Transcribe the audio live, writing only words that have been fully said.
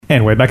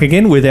And we're back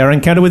again with our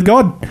encounter with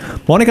God.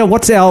 Monica,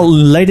 what's our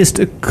latest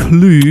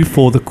clue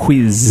for the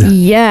quiz?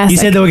 Yes. You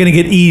said they were going to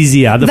get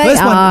easier. The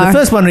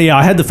first one, yeah,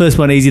 I had the first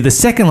one easy. The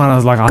second one, I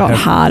was like, got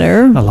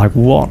harder. I'm like,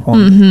 what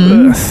on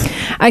earth?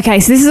 Okay,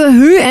 so this is a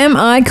Who Am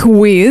I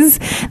quiz.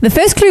 The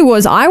first clue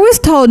was, I was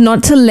told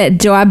not to let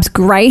Joab's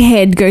grey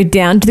head go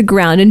down to the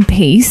ground in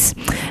peace.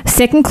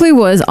 Second clue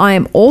was, I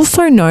am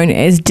also known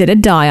as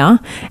Jedediah.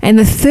 And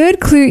the third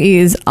clue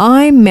is,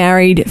 I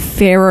married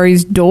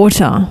Pharaoh's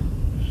daughter.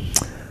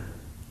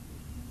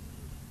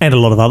 And a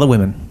lot of other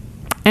women.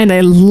 And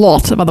a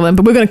lot of other women,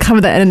 but we're going to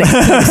cover that in the next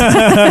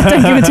episode.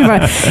 Don't give it too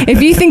much.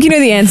 If you think you know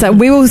the answer,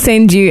 we will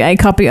send you a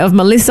copy of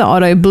Melissa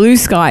Otto, Blue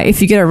Sky,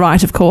 if you get it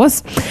right, of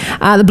course.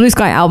 The Blue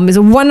Sky album is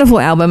a wonderful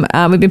album.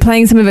 We've been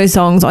playing some of her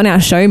songs on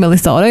our show,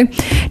 Melissa Otto.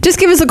 Just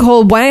give us a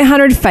call,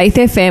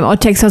 1-800-FAITH-FM, or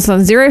text us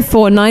on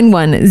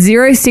 0491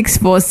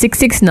 064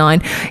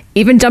 669.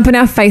 Even jump on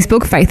our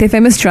Facebook, Faith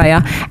FM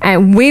Australia,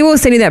 and we will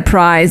send you that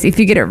prize if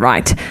you get it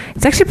right.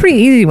 It's actually a pretty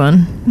easy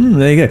one.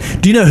 There you go.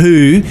 Do you know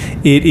who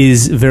it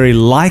is very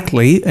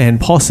likely and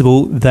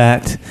possible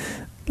that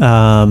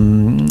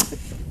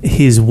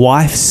his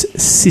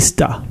wife's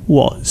sister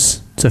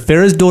was? So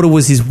Pharaoh's daughter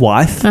was his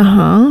wife.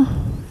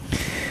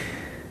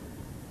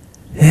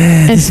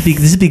 This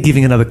would be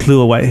giving another clue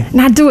away.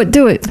 Nah, do it.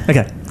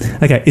 Okay.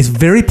 It's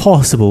very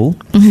possible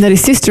that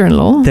his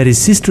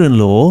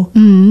sister-in-law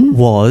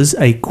was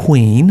a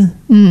queen,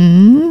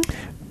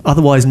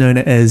 otherwise known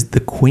as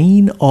the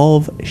Queen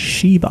of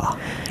Sheba.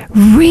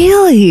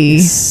 Really?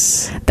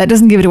 Yes. That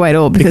doesn't give it away at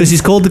all. Because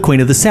she's called the Queen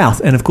of the South.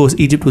 And, of course,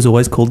 Egypt was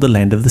always called the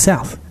Land of the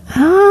South.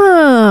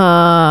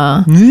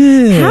 Ah.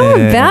 Yeah. How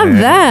about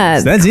that?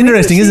 So that's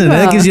interesting, isn't it?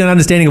 That gives you an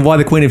understanding of why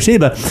the Queen of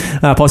Sheba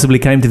possibly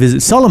came to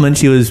visit Solomon.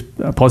 She was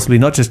possibly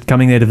not just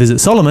coming there to visit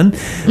Solomon.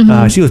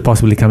 She was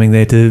possibly coming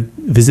there to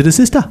visit her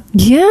sister.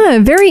 Yeah,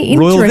 very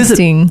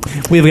interesting.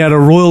 We've got a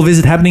royal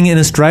visit happening in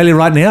Australia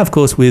right now, of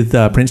course, with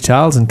Prince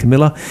Charles and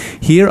Camilla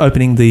here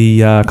opening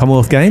the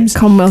Commonwealth Games.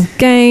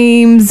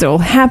 They're all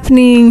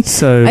happening.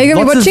 So are you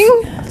going to be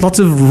watching? Lots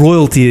of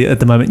royalty at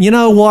the moment. You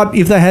know what?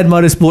 If they had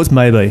motorsports,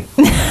 maybe.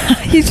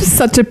 He's just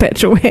such a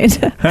petrol head.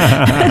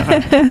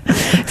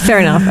 Fair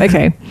enough.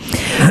 Okay.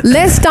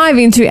 Let's dive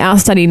into our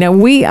study. Now,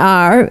 we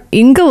are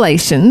in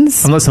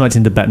Galatians. I'm not so much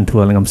into baton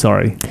twirling, I'm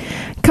sorry.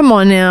 Come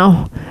on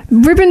now.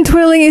 Ribbon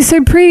twirling is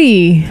so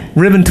pretty.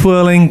 Ribbon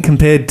twirling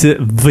compared to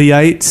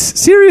V8s?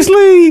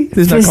 Seriously?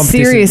 There's no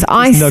competition. Serious.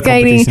 Ice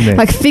skating,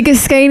 like figure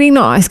skating.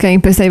 Not ice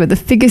skating per se, but the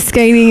figure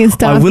skating and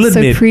stuff. I will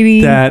admit so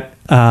pretty. that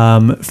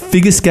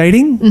figure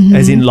skating,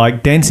 as in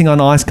like dancing on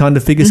ice kind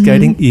of figure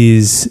skating,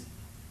 is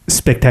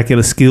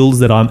spectacular skills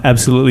that I'm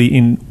absolutely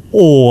in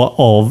awe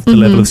of the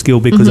level of skill,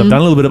 because I've done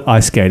a little bit of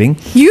ice skating.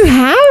 You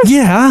have?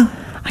 Yeah.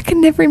 I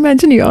can never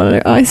imagine you on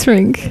an ice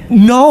rink.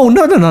 No,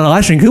 not on an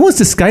ice rink. Who wants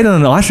to skate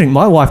on an ice rink?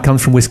 My wife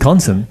comes from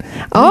Wisconsin.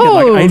 Oh.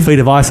 You get like 8 feet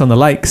of ice on the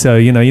lake, so,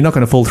 you know, you're not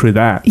going to fall through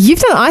that. You've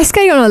done ice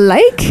skating on a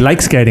lake?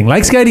 Lake skating.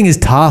 Lake skating is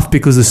tough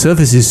because the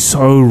surface is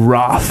so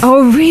rough.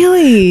 Oh,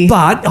 really?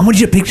 But I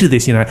want you to picture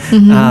this, you know.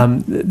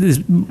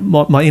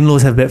 My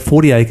in-laws have about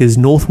 40 acres,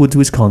 Northwoods,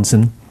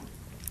 Wisconsin.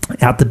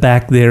 Out the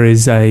back there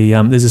is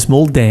there's a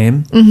small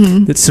dam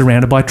that's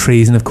surrounded by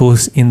trees, and of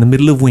course in the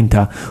middle of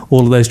winter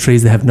all of those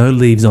trees, they have no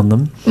leaves on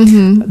them.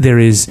 There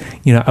is,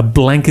 you know, a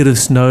blanket of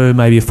snow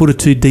maybe a foot or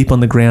two deep on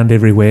the ground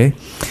everywhere.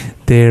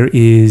 There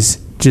is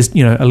just,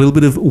 you know, a little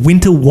bit of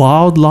winter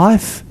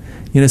wildlife,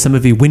 you know, some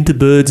of your winter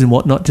birds and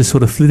whatnot just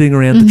sort of flitting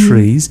around the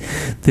trees.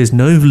 There's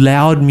no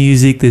loud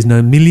music, there's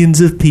no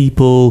millions of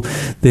people,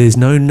 there's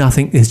no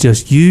nothing. There's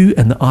just you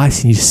and the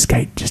ice, and you just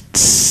skate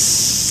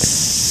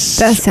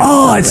That sounds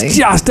lovely. It's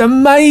just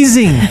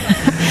amazing.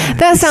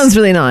 That sounds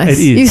really nice. It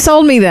is. You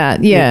sold me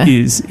that, yeah. It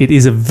is. It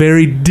is a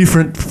very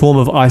different form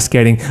of ice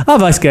skating.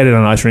 I've ice skated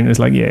on an ice rink. It's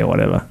like, yeah,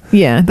 whatever.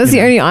 Yeah, that's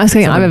the only ice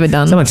skating I've ever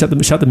done. Someone shut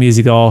the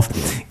music off,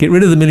 get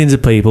rid of the millions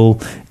of people,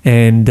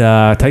 and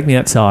take me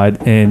outside,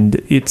 and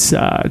it's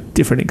a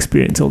different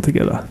experience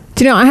altogether.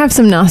 Do you know, I have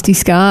some nasty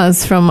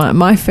scars from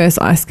my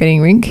first ice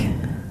skating rink.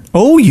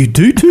 Oh, you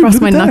do too?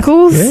 Across my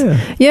knuckles.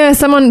 Yeah,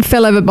 someone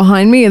fell over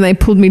behind me and they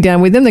pulled me down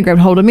with them. They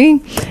grabbed hold of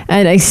me,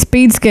 and a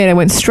speed skater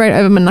went straight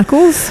over my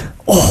knuckles.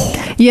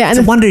 Oh, yeah. It's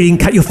a wonder you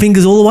didn't cut your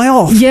fingers all the way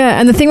off. Yeah,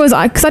 and the thing was,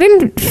 because I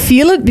didn't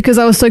feel it because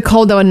I was so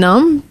cold they were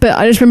numb, but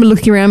I just remember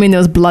looking around me and there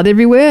was blood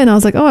everywhere, and I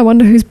was like, oh, I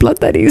wonder whose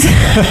blood that is.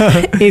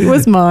 It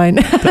was mine.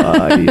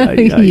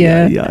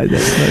 Yeah,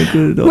 that's no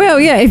good at all. Well,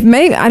 yeah, if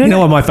maybe, I don't know.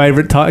 You know what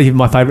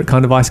my favourite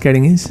kind of ice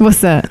skating is?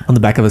 What's that? On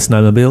the back of a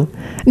snowmobile.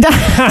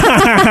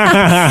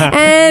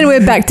 And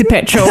we're back to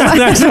petrol.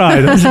 That's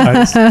right.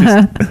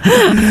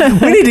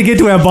 We need to get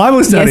to our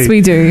Bible study. Yes,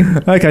 we do.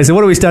 Okay, so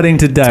what are we studying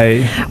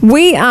today?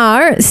 We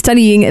are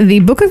studying the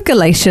book of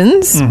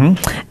Galatians,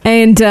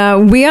 and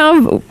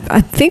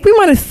I think we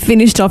might have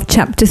finished off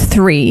chapter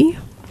 3.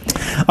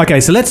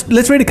 Okay, so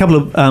let's read a couple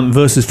of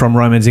verses from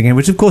Romans again,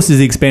 which of course is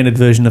the expanded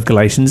version of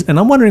Galatians, and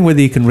I'm wondering whether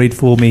you can read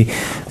for me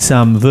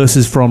some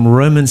verses from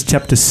Romans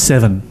chapter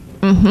 7.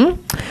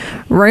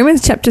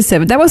 Romans chapter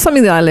 7. That was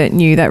something that I learnt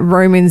new, that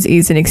Romans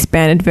is an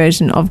expanded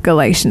version of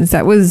Galatians.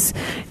 That was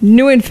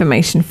new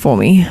information for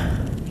me.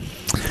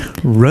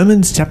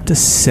 Romans chapter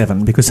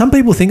 7, because some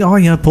people think,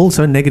 Paul's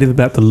so negative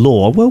about the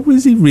law. Well,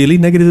 was he really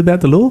negative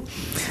about the law?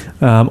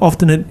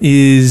 Often it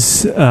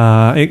is,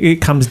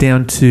 it comes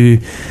down to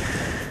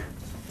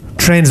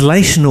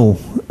translational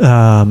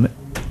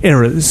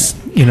errors.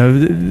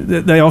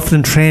 They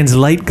often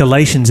translate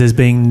Galatians as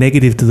being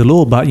negative to the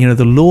law, but,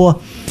 the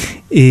law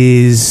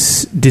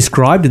is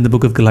described in the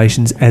book of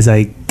Galatians as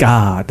a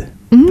guard.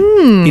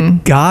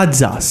 It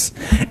guards us.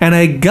 And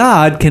a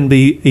guard can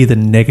be either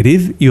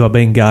negative, you are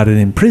being guarded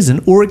in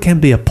prison, or it can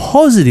be a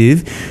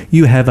positive,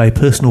 you have a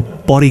personal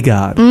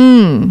bodyguard.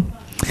 And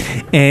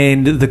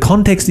the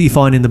context that you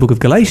find in the book of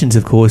Galatians,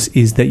 of course,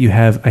 is that you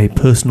have a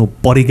personal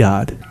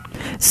bodyguard.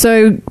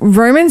 So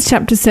Romans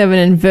chapter 7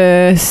 and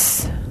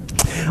verse...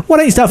 Why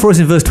don't you start for us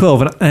in verse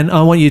 12, and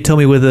I want you to tell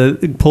me whether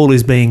Paul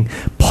is being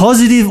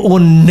positive or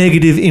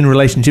negative in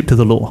relationship to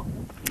the law.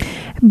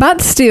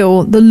 But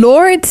still, the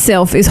law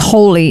itself is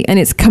holy, and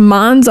its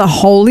commands are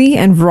holy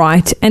and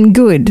right and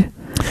good.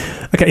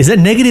 Okay, is that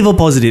negative or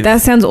positive?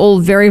 That sounds all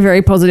very,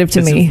 very positive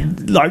to me.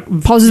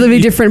 Positively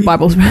different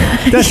Bibles.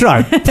 That's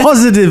right.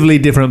 Positively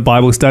different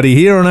Bible study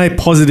here on a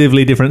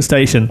positively different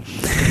station.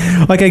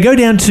 Okay, go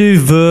down to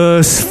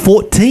verse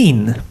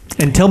 14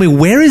 and tell me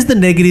where is the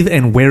negative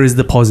and where is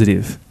the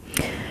positive.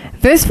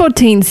 Verse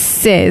 14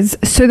 says,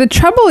 "So the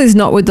trouble is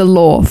not with the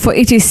law, for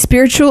it is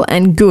spiritual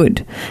and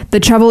good. The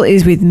trouble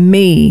is with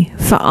me,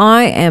 for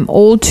I am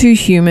all too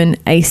human,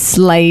 a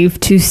slave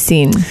to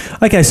sin."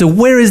 Okay, so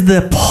where is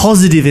the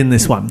positive in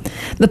this one?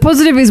 The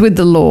positive is with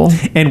the law.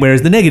 And where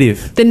is the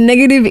negative? The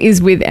negative is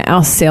with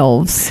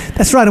ourselves.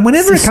 That's right. And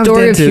whenever it's it comes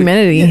story down of to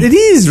humanity. It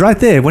is right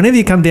there. Whenever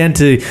you come down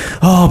to,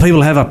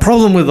 people have a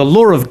problem with the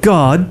law of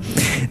God,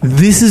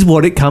 this is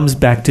what it comes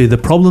back to. The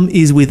problem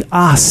is with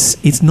us.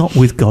 It's not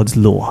with God's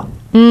law.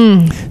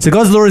 So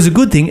God's law is a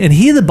good thing, and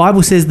here the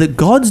Bible says that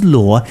God's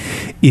law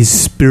is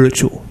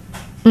spiritual.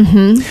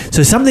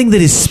 So something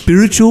that is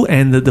spiritual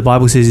and that the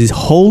Bible says is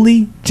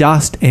holy,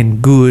 just,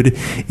 and good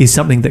is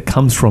something that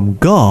comes from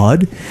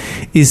God,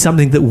 is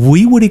something that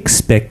we would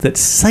expect that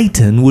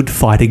Satan would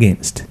fight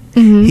against.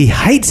 He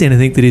hates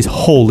anything that is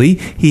holy,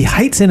 he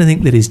hates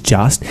anything that is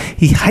just,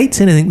 he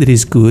hates anything that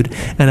is good,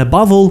 and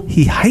above all,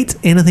 he hates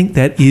anything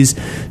that is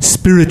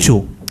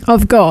spiritual.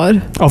 Of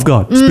God.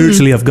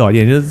 Spiritually of God.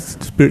 Yeah,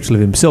 spiritually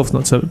of himself,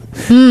 not so.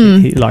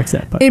 He likes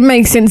that. But. It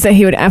makes sense that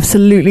he would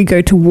absolutely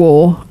go to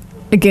war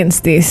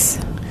against this.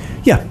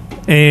 Yeah.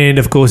 And,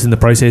 of course, in the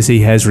process, he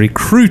has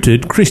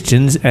recruited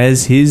Christians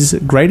as his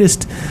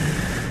greatest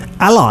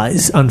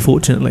allies,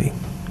 unfortunately.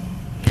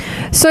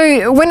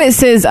 So when it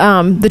says,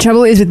 the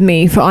trouble is with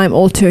me, for I am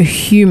all too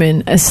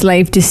human, a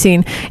slave to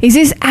sin, is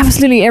this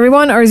absolutely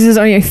everyone, or is this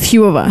only a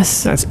few of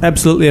us? That's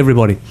absolutely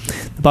everybody.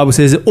 The Bible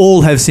says that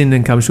all have sinned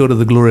and come short of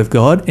the glory of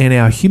God, and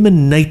our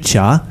human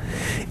nature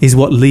is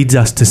what leads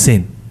us to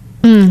sin.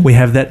 We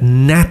have that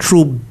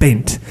natural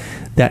bent,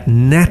 that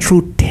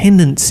natural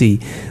tendency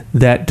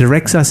that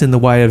directs us in the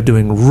way of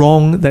doing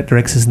wrong, that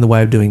directs us in the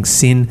way of doing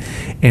sin,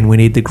 and we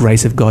need the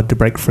grace of God to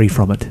break free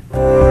from it.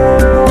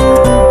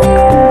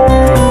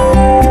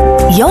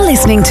 You're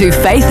listening to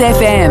Faith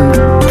FM,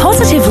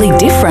 positively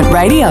different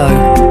radio.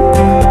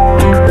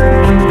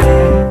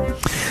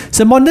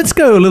 So, Mon, let's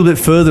go a little bit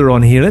further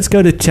on here. Let's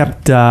go to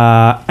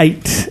chapter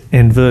 8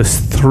 and verse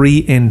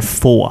 3 and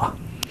 4.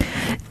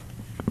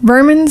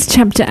 Romans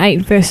chapter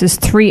 8 verses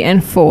 3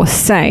 and 4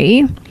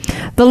 say,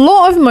 "The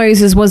law of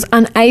Moses was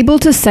unable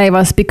to save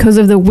us because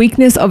of the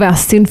weakness of our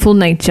sinful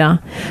nature.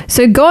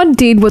 So God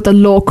did what the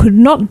law could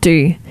not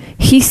do.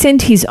 He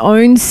sent his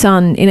own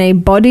son in a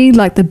body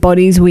like the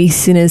bodies we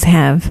sinners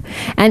have.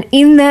 And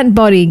in that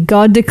body,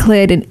 God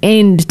declared an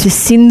end to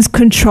sin's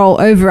control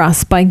over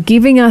us by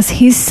giving us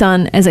his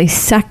son as a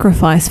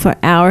sacrifice for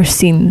our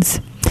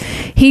sins.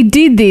 He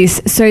did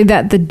this so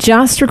that the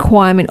just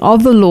requirement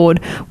of the Lord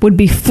would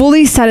be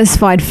fully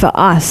satisfied for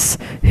us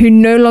who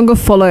no longer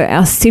follow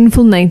our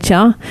sinful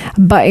nature,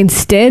 but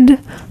instead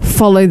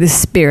follow the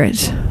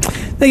Spirit."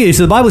 Thank you.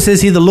 So the Bible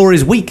says here the law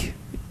is weak.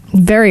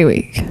 Very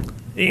weak.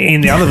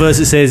 In the other verse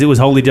it says it was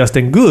holy, just,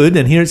 and good,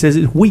 and here it says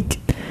it's weak.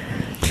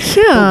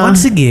 Yeah. But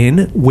once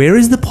again, where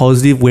is the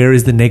positive? Where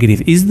is the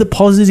negative? Is the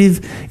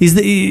positive?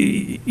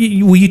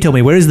 Will you tell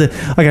me where is the?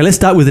 Okay, let's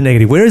start with the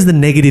negative. Where is the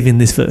negative in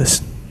this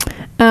verse?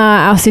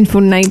 Our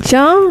sinful nature.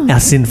 Our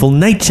sinful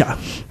nature.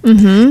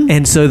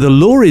 And so the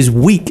law is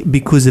weak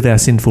because of our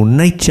sinful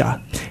nature.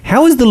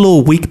 How is the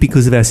law weak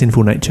because of our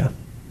sinful nature?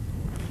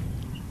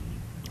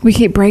 We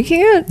keep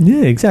breaking it?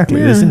 Yeah, exactly.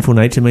 Yeah. The sinful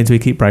nature means we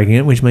keep breaking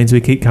it, which means we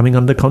keep coming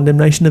under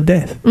condemnation of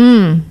death.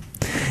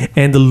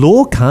 And the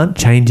law can't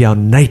change our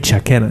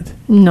nature, can it?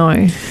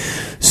 No.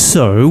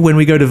 So when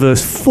we go to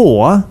verse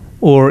 4,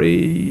 or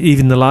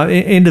even the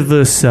end of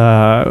verse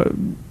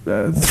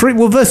 3,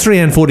 well, verse 3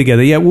 and 4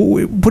 together,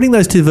 putting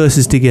those two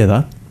verses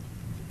together,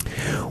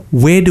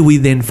 where do we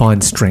then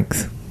find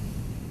strength?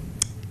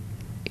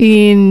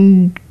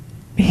 In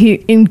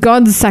in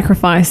God's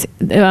sacrifice,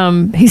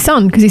 his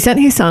son, because he sent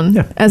his son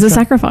as a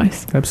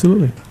sacrifice.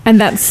 Absolutely. And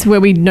that's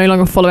where we no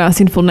longer follow our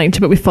sinful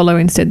nature, but we follow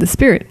instead the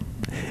Spirit.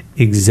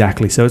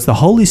 Exactly. So it's the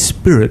Holy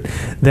Spirit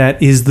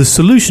that is the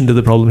solution to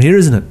the problem here,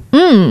 isn't it?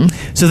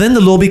 So then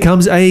the law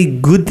becomes a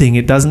good thing.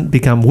 It doesn't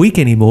become weak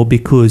anymore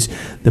because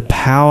the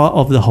power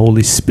of the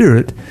Holy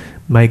Spirit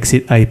makes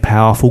it a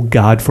powerful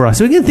guard for us.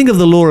 So we can think of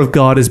the law of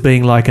God as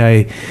being like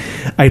a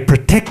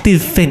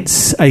protective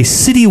fence, a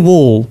city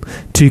wall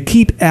to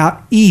keep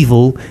out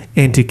evil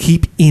and to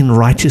keep in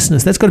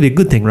righteousness. That's got to be a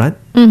good thing, right?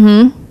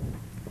 Mm-hmm.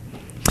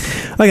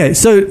 Okay,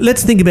 so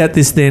let's think about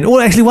this then.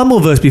 Or actually, one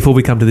more verse before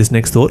we come to this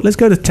next thought. Let's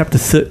go to chapter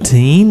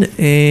 13,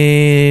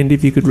 and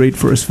if you could read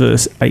for us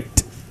verse 8.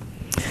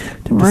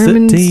 Chapter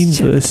Romans 13,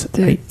 chapter verse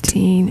 8.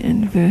 13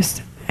 and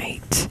verse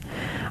 8.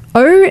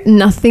 Owe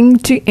nothing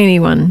to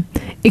anyone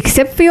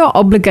except for your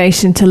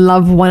obligation to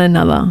love one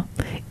another.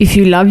 If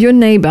you love your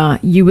neighbour,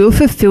 you will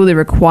fulfill the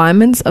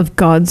requirements of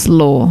God's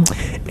law.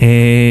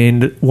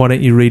 And why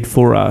don't you read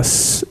for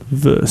us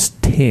verse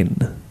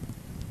 10?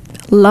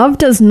 Love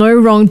does no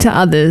wrong to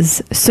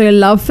others, so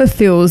love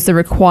fulfills the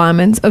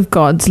requirements of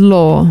God's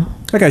law.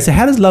 Okay, so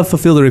how does love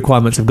fulfill the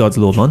requirements of God's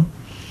law, Mon?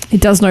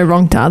 It does no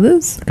wrong to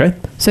others, Okay.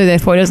 so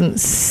therefore it doesn't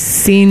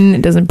sin,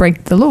 it doesn't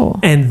break the law.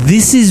 And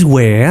this is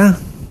where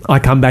I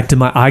come back to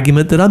my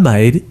argument that I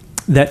made,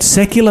 that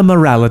secular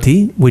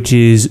morality, which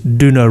is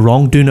do no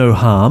wrong, do no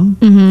harm,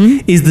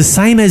 is the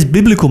same as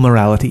biblical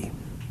morality.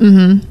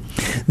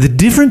 The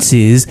difference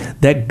is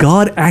that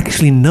God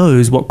actually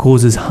knows what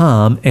causes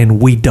harm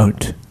and we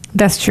don't.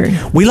 That's true.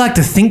 We like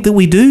to think that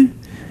we do,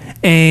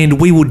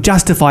 and we will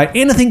justify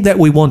anything that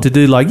we want to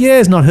do, like,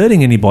 it's not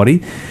hurting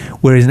anybody,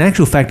 whereas in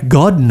actual fact,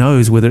 God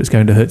knows whether it's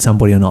going to hurt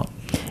somebody or not.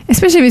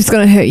 Especially if it's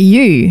going to hurt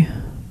you.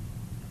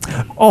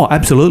 Oh,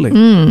 absolutely.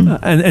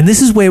 And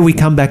this is where we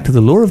come back to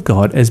the law of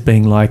God as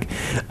being like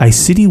a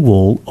city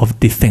wall of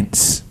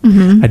defense,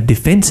 a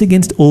defense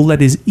against all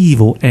that is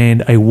evil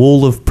and a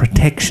wall of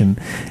protection.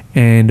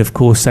 And of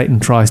course,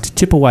 Satan tries to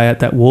chip away at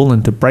that wall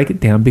and to break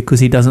it down because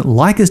he doesn't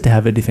like us to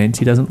have a defense.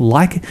 He doesn't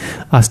like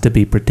us to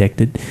be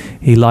protected.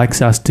 He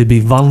likes us to be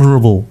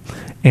vulnerable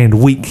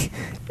and weak.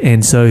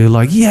 And so you're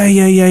like,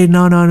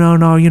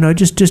 no,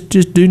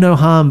 just do no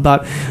harm.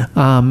 But,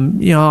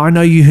 I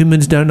know you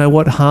humans don't know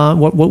what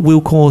will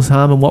cause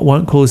harm and what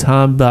won't cause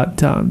harm, but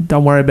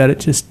don't worry about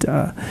it. Just,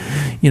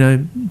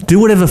 do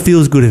whatever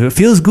feels good. If it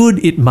feels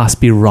good, it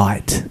must be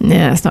right.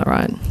 Yeah, it's not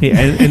right. Yeah,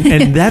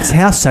 and that's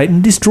how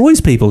Satan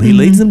destroys people. He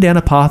leads them down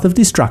a path of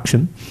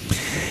destruction.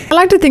 I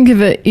like to think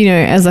of it,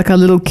 as like a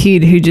little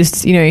kid who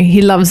just,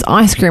 he loves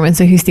ice cream. And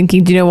so he's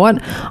thinking, do you know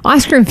what?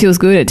 Ice cream feels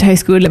good. It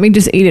tastes good. Let me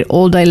just eat it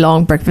all day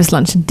long, breakfast,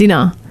 lunch, and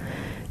dinner.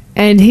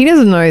 And he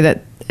doesn't know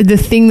that the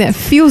thing that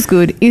feels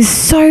good is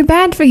so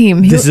bad for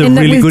him. This is a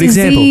really good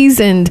example. Disease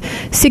and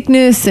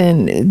sickness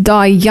and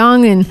die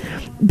young.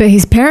 But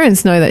his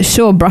parents know that,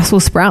 sure,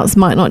 Brussels sprouts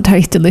might not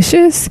taste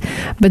delicious,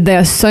 but they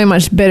are so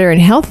much better and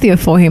healthier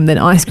for him than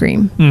ice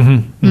cream.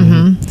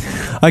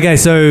 Okay,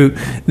 so,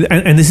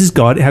 and this is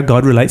how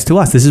God relates to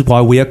us. This is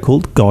why we are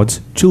called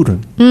God's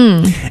children.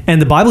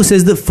 And the Bible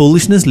says that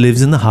foolishness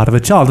lives in the heart of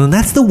a child, and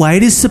that's the way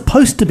it is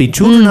supposed to be.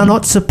 Children are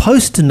not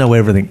supposed to know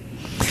everything.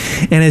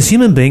 And as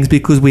human beings,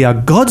 because we are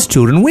God's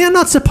children, we are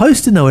not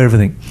supposed to know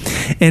everything.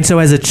 And so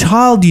as a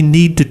child, you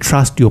need to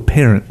trust your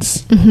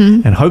parents.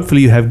 And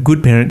hopefully you have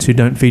good parents who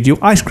don't feed you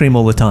ice cream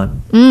all the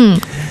time.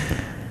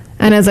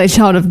 And as a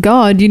child of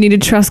God, you need to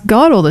trust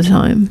God all the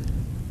time.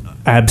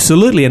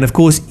 Absolutely. And of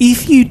course,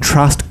 if you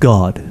trust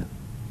God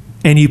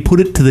and you put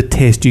it to the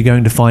test, you're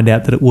going to find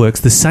out that it works.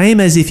 The same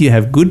as if you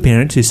have good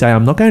parents who say,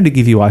 I'm not going to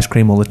give you ice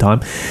cream all the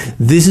time.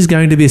 This is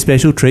going to be a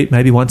special treat,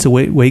 maybe once a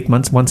week,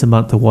 once a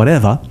month or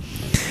whatever.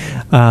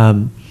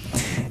 And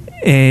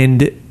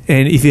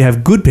if you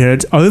have good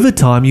parents, over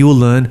time you will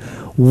learn,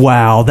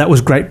 wow, that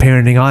was great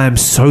parenting. I am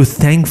so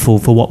thankful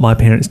for what my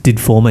parents did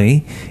for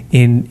me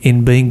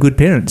in being good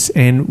parents.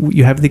 And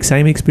you have the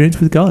same experience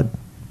with God.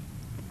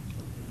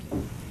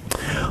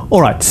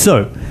 All right,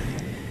 so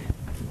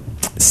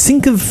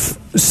think of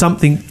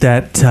something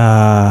that...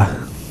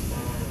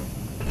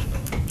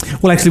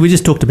 well, actually, we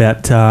just talked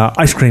about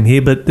ice cream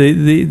here, but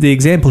the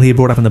example here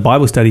brought up in the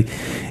Bible study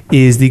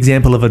is the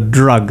example of a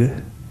drug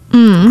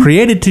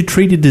created to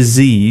treat a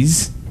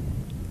disease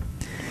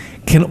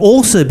can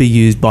also be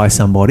used by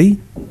somebody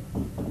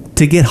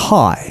to get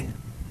high.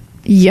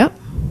 Yep.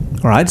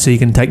 All right, so you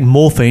can take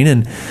morphine,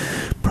 and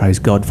praise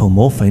God for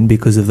morphine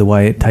because of the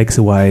way it takes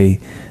away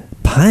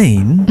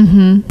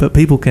pain, but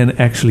people can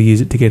actually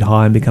use it to get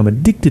high and become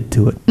addicted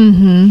to it.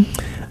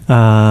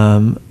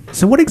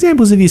 So what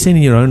examples have you seen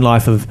in your own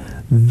life of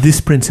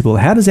this principle?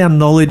 How does our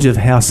knowledge of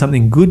how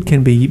something good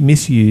can be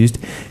misused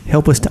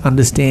help us to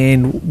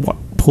understand what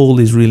Paul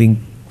is really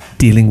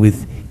dealing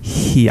with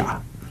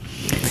here?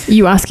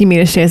 You asking me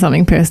to share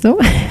something personal?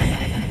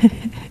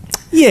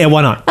 Yeah,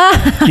 why not?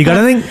 You got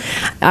anything?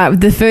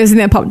 The first thing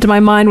that popped to my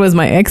mind was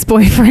my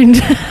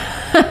ex-boyfriend.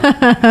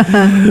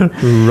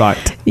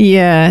 Right.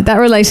 Yeah, that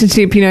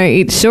relationship,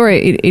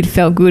 it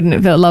felt good and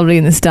it felt lovely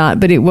in the start,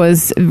 but it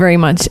was very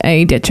much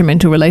a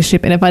detrimental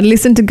relationship. And if I'd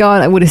listened to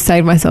God, I would have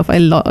saved myself a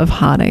lot of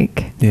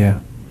heartache. Yeah.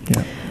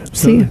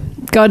 See,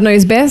 God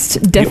knows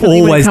best,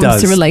 definitely when it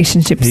comes to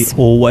relationships. He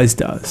always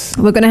does.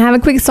 We're going to have a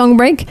quick song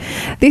break.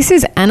 This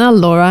is Anna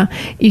Laura,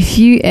 If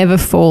You Ever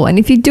Fall. And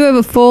if you do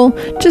ever fall,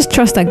 just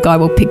trust that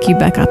God will pick you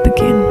back up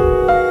again.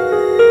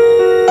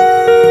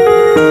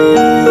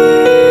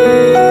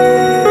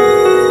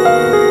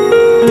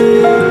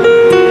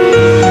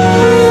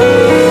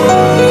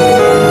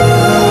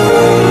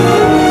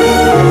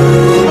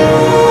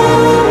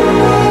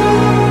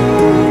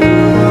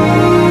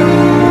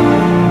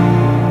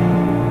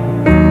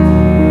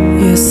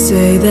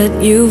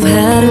 That you've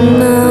had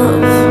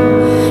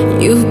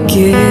enough, you've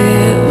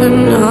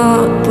given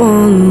up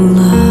on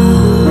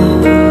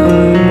love.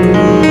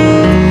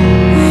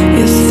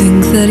 You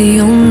think that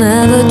you'll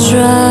never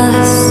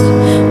trust.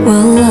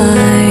 Well,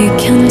 I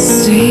can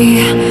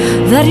see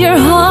that your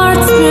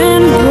heart's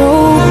been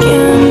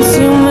broken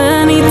too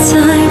many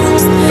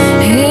times.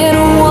 It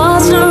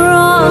wasn't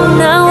wrong,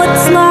 now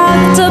it's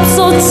locked up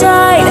so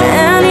tight,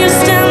 and you're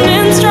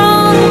standing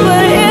strong.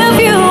 But if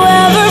you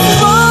ever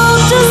fall,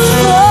 just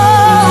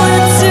fall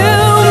into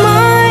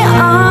my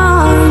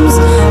arms.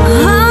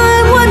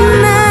 I would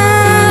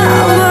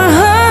never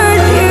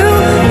hurt you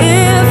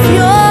if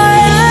you're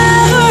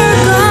ever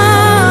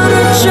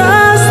gonna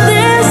trust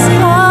this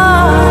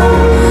heart.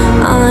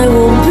 I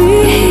will be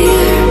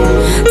here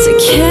to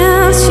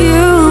catch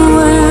you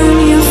when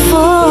you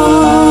fall.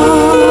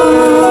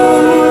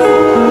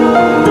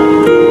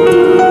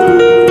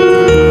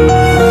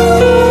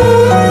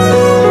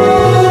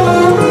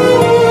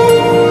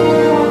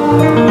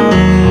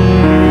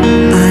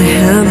 I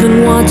have been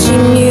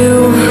watching you.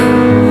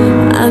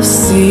 I've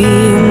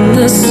seen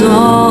this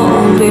all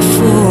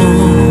before.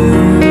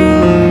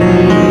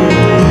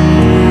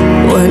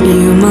 What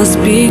you must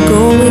be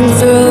going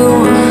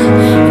through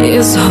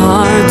is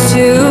hard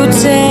to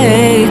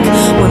take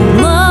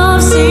when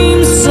love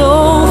seems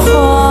so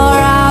far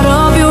out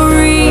of your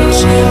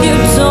reach. You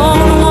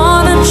don't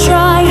wanna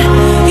try,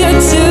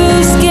 you're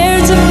too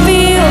scared to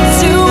feel,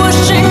 too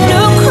ashamed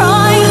to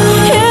cry.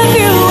 If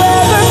you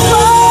ever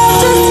fall,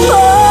 just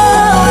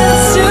fall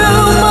into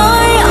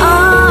my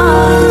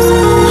arms.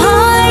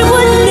 I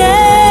would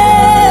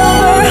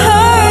never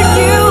hurt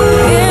you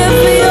if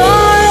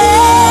you're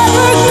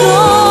ever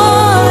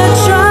gonna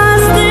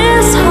trust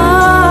this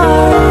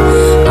heart.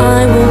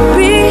 I will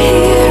be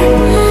here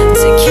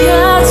to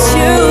catch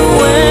you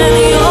when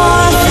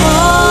you're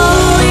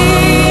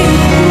falling,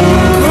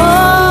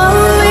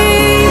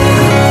 crawling,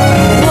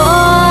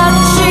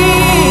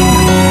 watching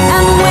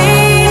and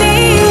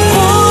waiting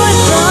for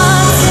the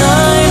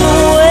time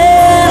when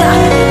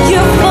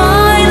you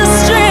find the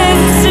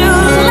strength to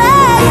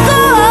let go.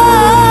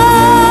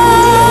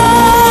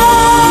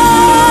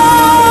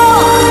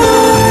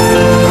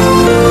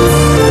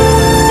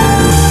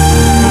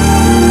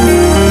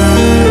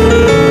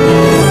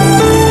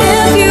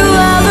 If you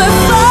ever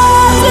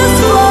fall, just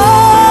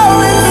fall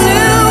into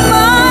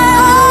my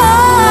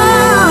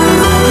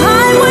arms.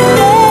 I would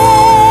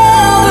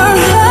never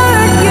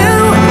hurt you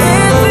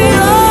if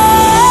you're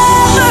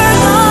ever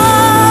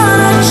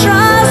gonna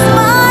trust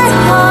my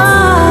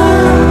heart.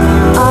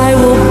 I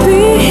will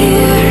be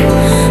here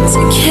to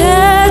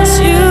catch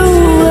you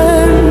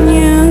when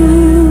you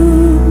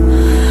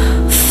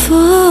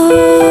fall.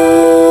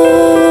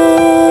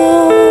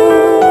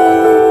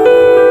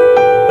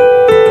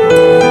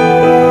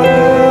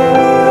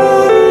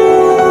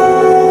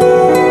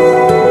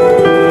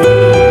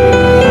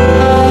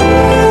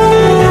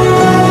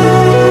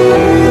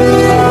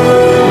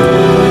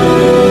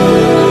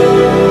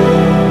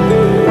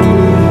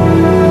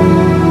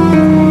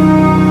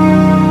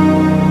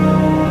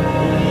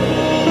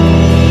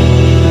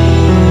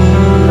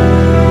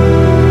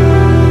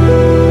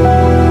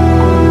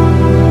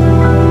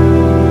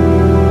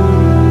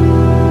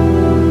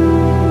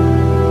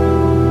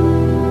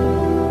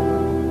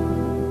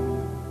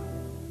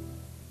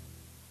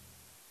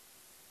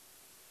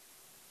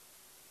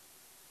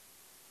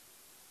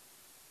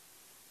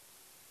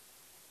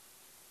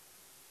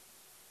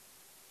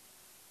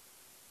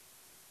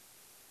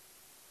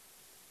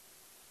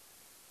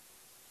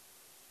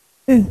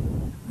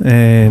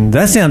 And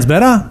that sounds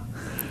better.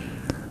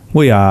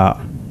 We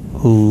are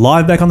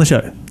live back on the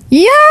show.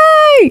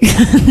 Yay!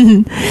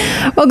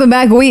 Welcome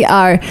back. We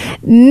are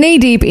knee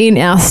deep in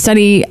our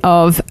study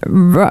of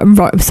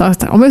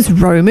almost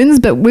Romans,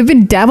 but we've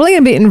been dabbling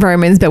a bit in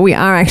Romans, but we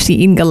are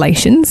actually in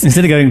Galatians.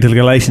 Instead of going to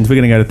Galatians, we're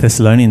going to go to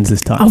Thessalonians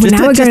this time. Oh,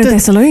 now we're going to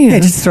Thessalonians. Yeah,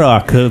 just throw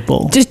our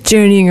curveball. Just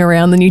journeying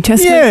around the New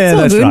Testament. Yeah, It's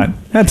all that's good. right.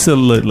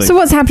 Absolutely. So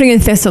what's happening in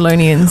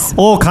Thessalonians?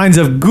 All kinds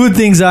of good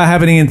things are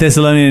happening in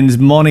Thessalonians.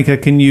 Monica,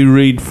 can you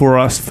read for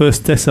us 1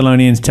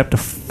 Thessalonians chapter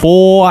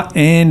 4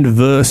 and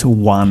verse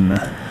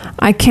 1?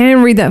 I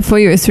can read that for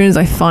you as soon as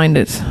I find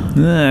it.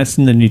 That's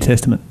in the New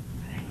Testament.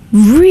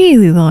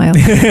 Really, Lyle?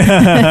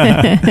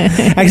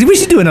 Actually,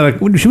 should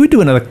we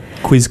do another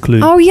quiz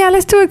clue? Oh, yeah,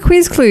 let's do a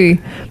quiz clue.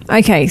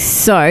 Okay,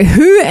 so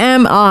who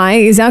am I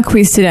is our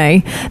quiz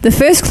today. The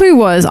first clue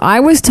was I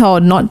was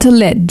told not to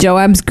let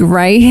Joab's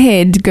grey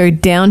head go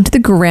down to the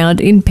ground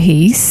in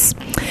peace.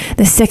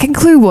 The second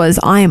clue was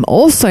I am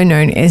also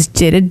known as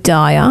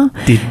Jedediah.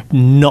 Did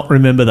not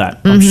remember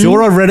that. I'm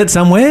sure I've read it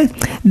somewhere.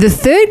 The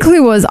third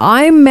clue was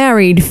I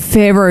married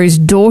Pharaoh's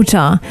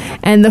daughter.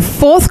 And the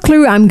fourth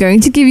clue I'm going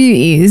to give you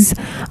is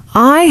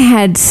I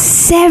had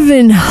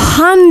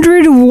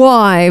 700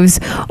 wives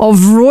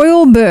of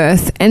royal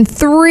birth and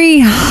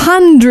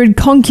 300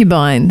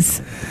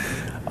 concubines.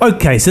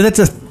 Okay, so that's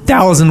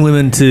 1,000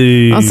 women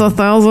to... That's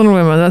 1,000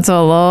 women. That's a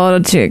lot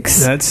of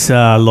chicks. That's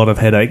a lot of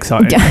headaches.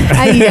 Yeah.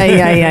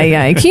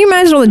 Can you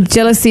imagine all the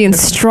jealousy and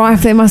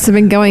strife there must have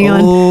been going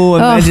on? Oh,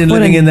 imagine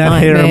what living a in that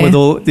nightmare. harem with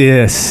all...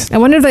 Yes. I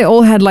wonder if they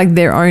all had like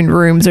their own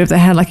rooms or if they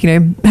had like,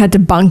 had to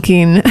bunk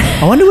in.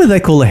 I wonder whether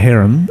they call a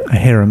harem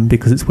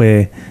because it's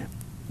where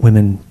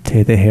women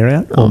tear their hair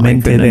out or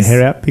men tear their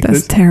hair out.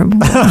 Because That's terrible.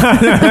 I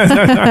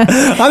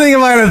think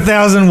if I had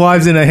 1,000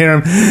 wives in a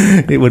harem,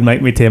 it would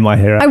make me tear my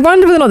hair out. I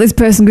wonder whether or not this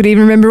person could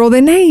even remember all their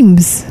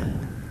names.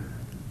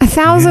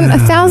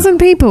 1,000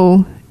 people.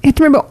 You have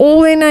to remember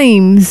all their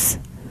names.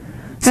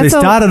 So it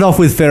started off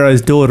with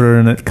Pharaoh's daughter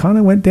and it kind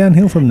of went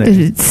downhill from there.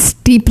 It's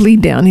steeply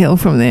downhill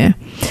from there.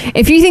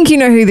 If you think you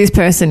know who this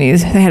person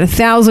is, they had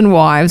 1,000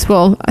 wives.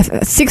 Well,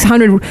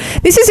 600.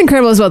 This is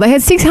incredible as well. They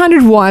had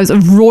 600 wives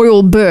of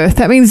royal birth.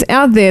 That means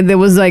out there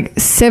was like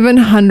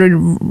 700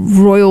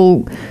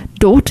 royal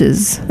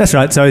daughters. That's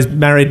right. So he's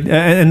married,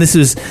 and this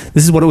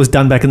is what it was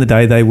done back in the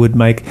day. They would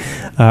make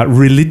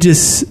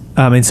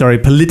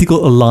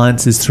political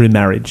alliances through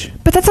marriage.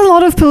 But that's a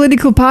lot of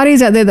political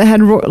parties out there that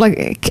had I don't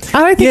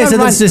think. Yeah, so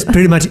that's just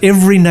pretty much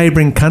every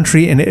neighbouring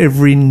country and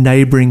every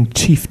neighbouring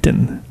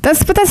chieftain. That's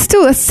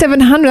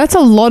 700. That's a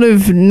lot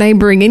of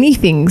neighbouring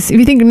anythings. If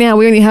you think now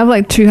we only have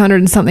like 200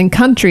 and something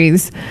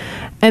countries,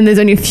 and there's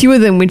only a few of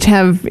them which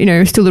have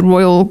still the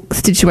royal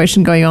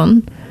situation going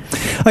on.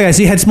 Okay,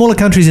 so you had smaller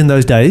countries in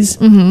those days.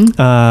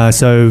 Mm-hmm.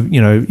 So,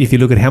 if you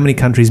look at how many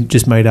countries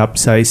just made up,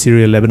 say,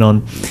 Syria,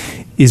 Lebanon,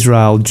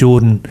 Israel,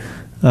 Jordan,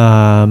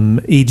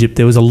 Egypt,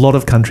 there was a lot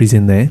of countries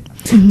in there.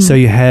 Mm-hmm. So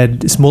you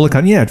had smaller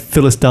countries. You had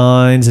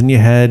Philistines and you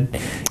had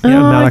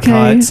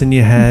Amalekites and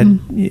you had...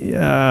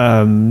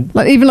 even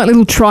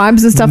little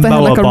tribes and stuff that had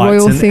like a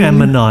royal and thing.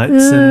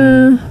 Ammonites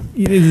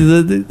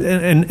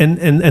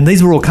and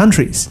these were all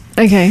countries.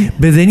 Okay.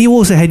 But then you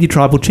also had your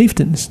tribal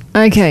chieftains.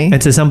 Okay.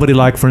 And so somebody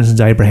like, for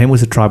instance, Abraham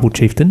was a tribal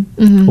chieftain,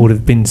 or would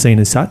have been seen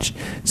as such.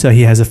 So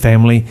he has a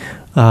family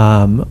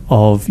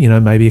of,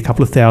 maybe a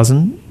couple of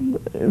thousand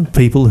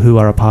people who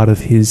are a part of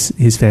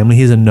his family.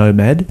 He's a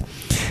nomad.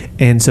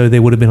 And so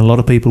there would have been a lot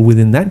of people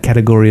within that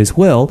category as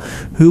well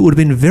who would have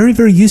been very,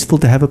 very useful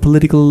to have a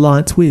political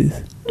alliance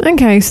with.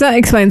 Okay, so that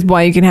explains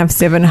why you can have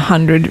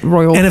 700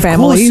 royal and of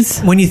families.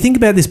 Course, when you think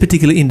about this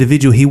particular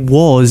individual, he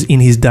was, in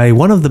his day,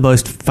 one of the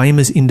most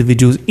famous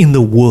individuals in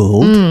the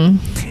world.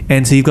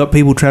 And so you've got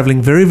people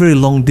travelling very, very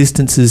long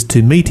distances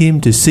to meet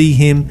him, to see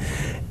him.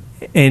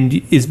 And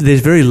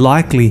there's very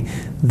likely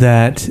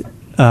that...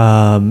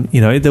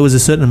 there was a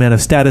certain amount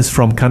of status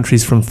from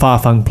countries from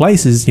far-flung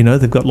places.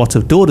 They've got lots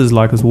of daughters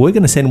like us. Well, we're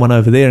going to send one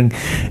over there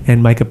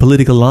and make a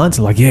political alliance.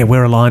 Like, yeah,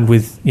 we're aligned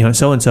with,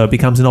 so-and-so. It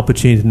becomes an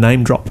opportunity to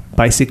name drop,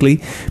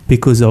 basically,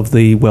 because of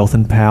the wealth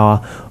and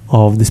power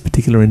of this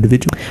particular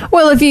individual.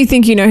 Well, if you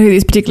think you know who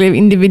this particular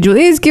individual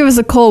is, give us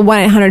a call,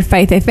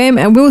 1-800-FAITH-FM,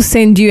 and we'll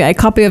send you a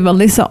copy of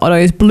Melissa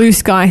Otto's Blue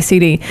Sky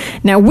CD.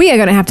 Now, we are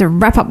going to have to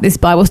wrap up this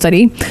Bible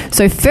study.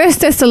 So, 1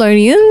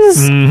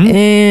 Thessalonians,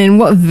 and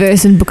what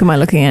verse and book am I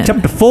looking at?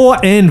 Chapter 4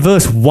 and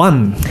verse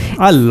 1.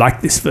 I like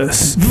this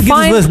verse. Give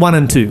us verse 1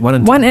 and 2.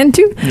 1 and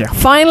 2? Yeah.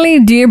 Finally,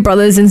 dear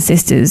brothers and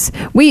sisters,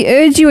 we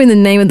urge you in the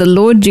name of the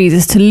Lord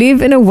Jesus to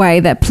live in a way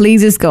that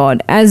pleases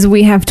God, as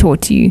we have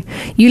taught you.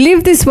 You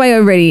live this way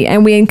already,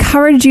 and we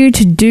encourage you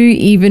to do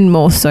even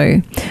more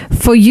so.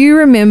 For you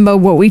remember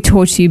what we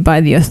taught you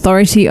by the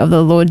authority of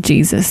the Lord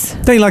Jesus.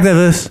 Don't you like that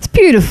verse? It's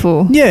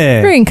beautiful.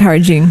 Yeah. Very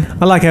encouraging.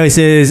 I like how he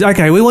says,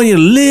 okay, we want you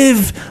to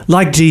live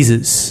like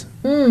Jesus.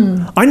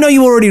 I know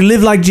you already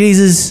live like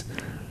Jesus,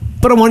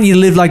 but I want you to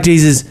live like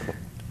Jesus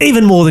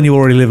even more than you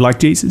already live like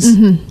Jesus.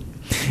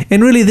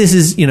 And really this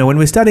is, when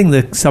we're studying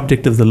the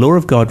subject of the law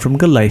of God from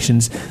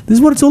Galatians, this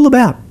is what it's all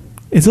about.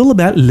 It's all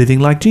about living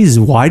like Jesus.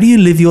 Why do you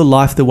live your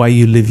life the way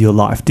you live your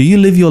life? Do you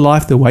live your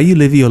life the way you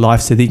live your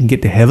life so that you can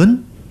get to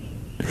heaven?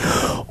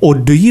 Or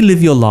do you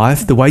live your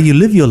life the way you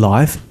live your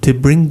life to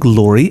bring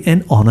glory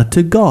and honor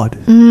to God?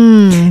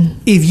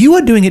 If you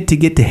are doing it to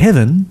get to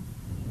heaven,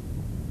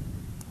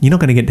 you're not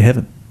going to get to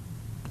heaven.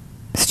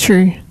 It's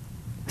true.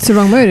 It's the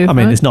wrong motive. I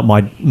mean, right? it's not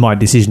my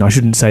decision. I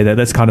shouldn't say that.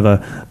 That's kind of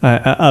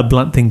a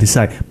blunt thing to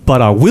say.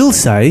 But I will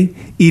say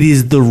it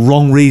is the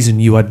wrong reason.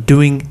 You are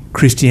doing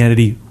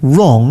Christianity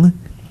wrong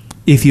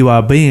if you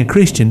are being a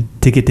Christian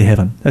to get to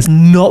heaven. That's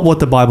not what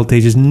the Bible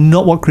teaches,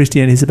 not what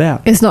Christianity is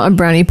about. It's not a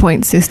brownie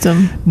point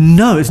system.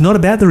 No, it's not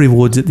about the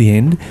rewards at the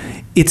end.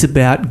 It's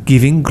about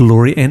giving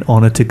glory and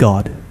honour to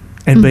God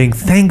and being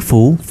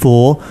thankful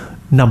for,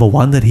 number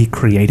one, that he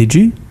created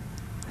you,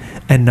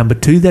 and number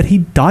two, that he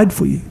died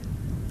for you.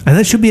 And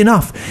that should be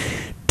enough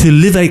to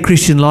live a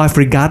Christian life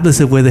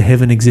regardless of whether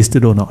heaven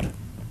existed or not.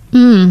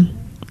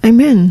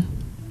 Amen.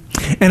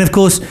 And of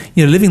course,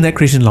 living that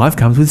Christian life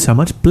comes with so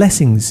much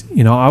blessings.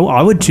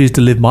 I would choose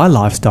to live my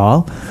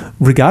lifestyle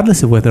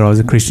regardless of whether I was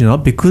a Christian or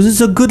not, because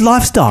it's a good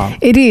lifestyle.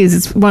 It is.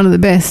 It's one of the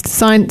best.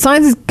 Science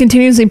is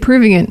continuously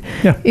proving it,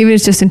 even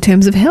it's just in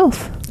terms of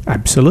health.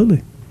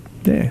 Absolutely.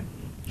 Yeah.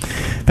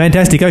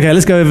 Fantastic. Okay,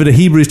 let's go over to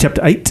Hebrews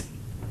chapter 8.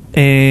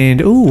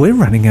 And, we're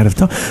running out of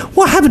time.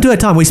 What happened to our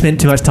time? We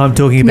spent too much time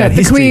talking about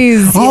history.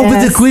 The quiz.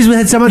 But the quiz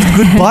had so much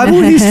good Bible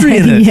history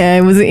in it. Yeah,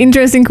 it was an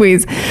interesting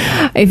quiz.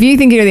 If you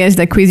think you know the answer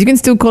to that quiz, you can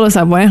still call us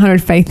up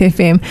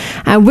 1-800-FAITH-FM.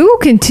 And we will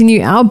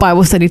continue our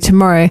Bible study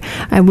tomorrow.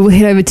 And we will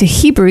head over to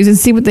Hebrews and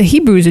see what the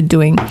Hebrews are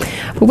doing.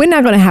 But we're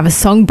now going to have a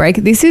song break.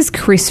 This is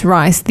Chris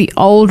Rice, The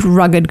Old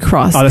Rugged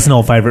Cross. Oh, that's an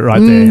old favourite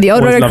right there. The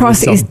Old Rugged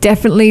Cross is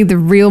definitely the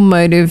real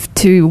motive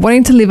to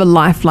wanting to live a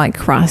life like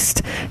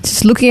Christ.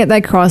 Just looking at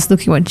that cross,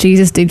 looking at what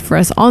Jesus did for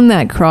us on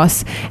that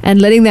cross, and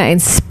letting that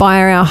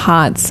inspire our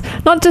hearts,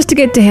 not just to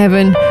get to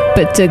heaven,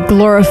 but to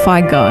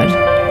glorify God.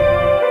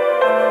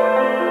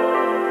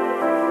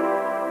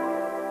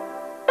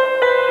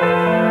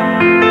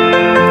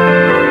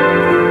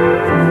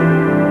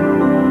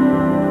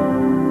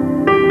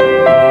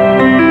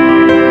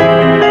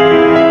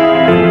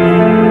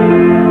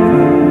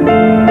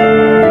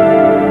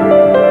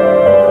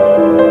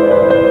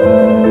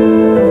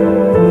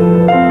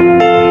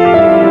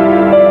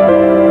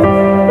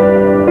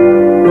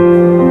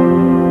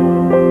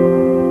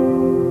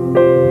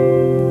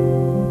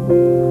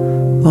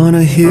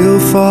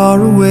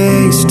 Far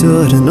away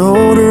stood an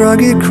old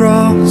rugged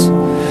cross,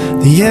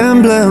 the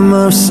emblem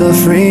of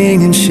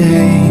suffering and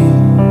shame.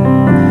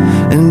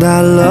 And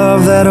I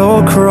love that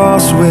old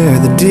cross where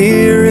the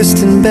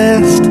dearest and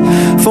best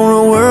for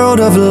a world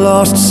of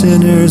lost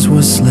sinners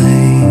was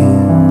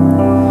slain.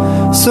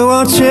 So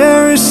I'll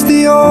cherish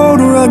the old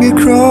rugged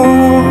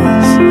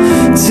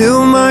cross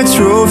till my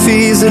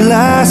trophies at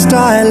last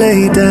I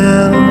lay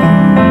down.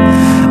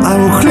 I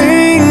will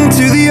cling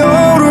to the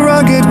old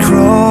rugged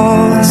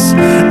cross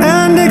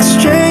and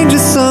exchange it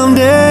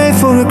someday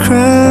for a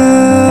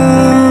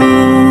crown.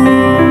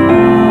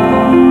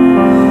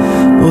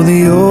 Oh,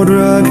 the old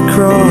rugged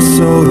cross,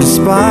 so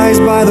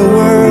despised by the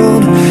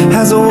world,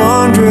 has a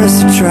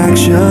wondrous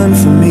attraction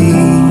for me.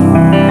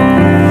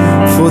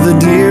 For the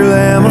dear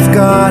Lamb of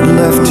God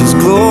left his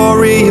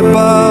glory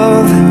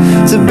above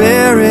to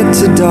bear it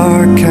to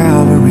dark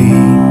Calvary.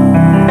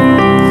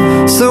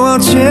 So I'll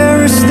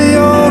cherish the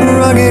old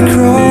rugged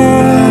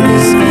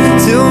cross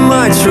till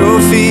my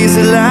trophies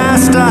at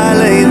last I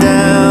lay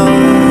down.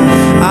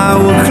 I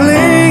will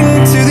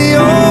cling to the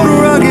old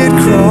rugged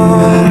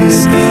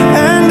cross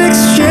and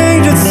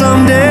exchange it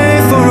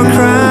someday for a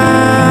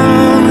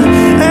crown,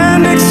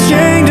 and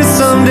exchange it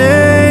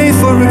someday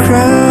for a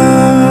crown.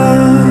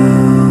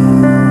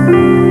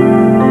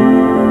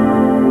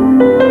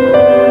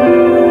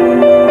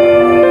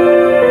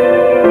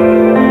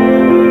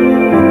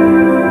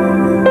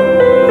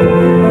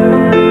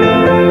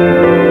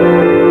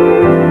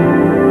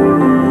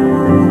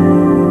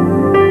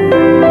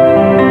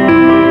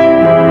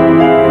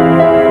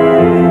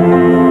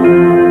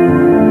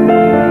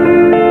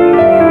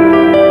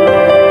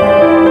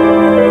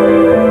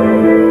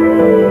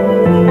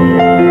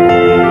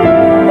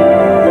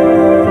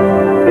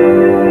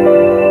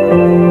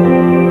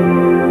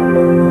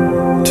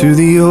 To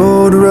the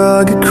old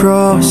rugged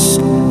cross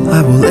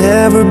I will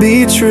ever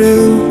be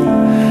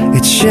true,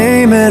 its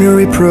shame and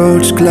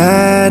reproach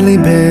gladly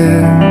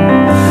bear.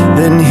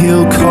 Then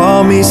he'll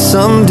call me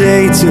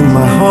someday to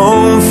my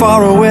home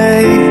far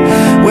away,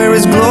 where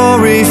his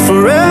glory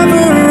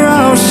forever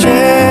I'll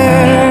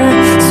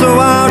share. So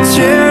I'll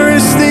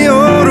cherish the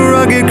old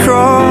rugged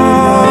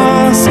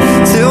cross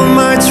till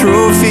my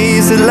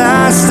trophies at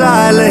last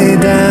I lay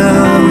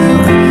down.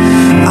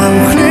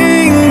 I'll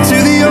cling to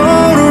the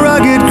old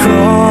rugged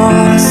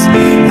cross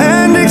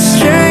and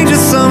exchange it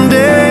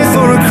someday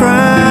for a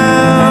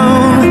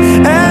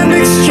crown, and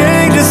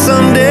exchange it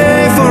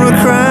someday for a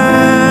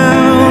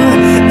crown,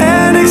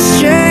 and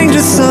exchange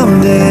it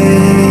someday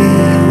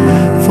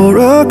for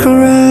a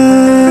crown.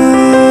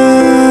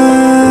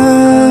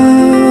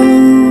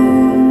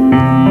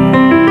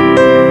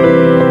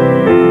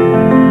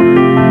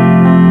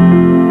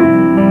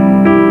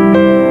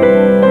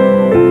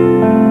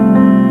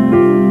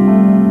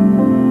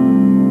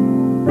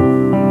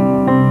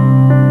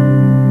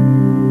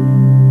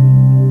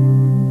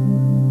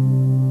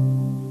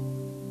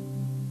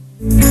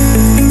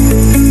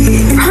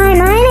 Hi,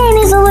 my name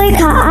is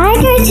Aluka. I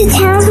go to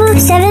Townsville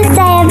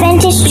Seventh-day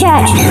Adventist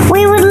Church.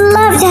 We would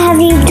love to have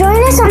you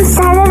join us on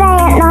Saturday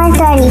at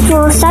 9:30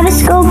 for Sabbath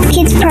School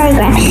Kids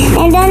program,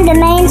 and then the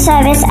main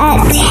service at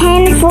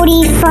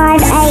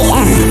 10:45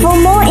 a.m. For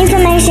more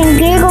information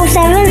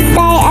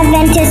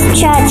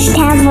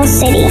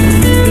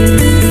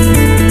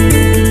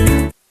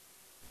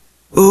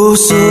Oh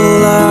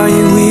soul, are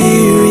you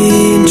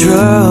weary and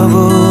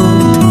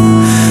troubled?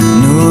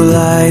 No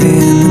light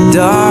in the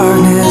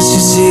darkness you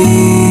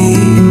see.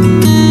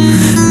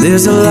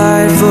 There's a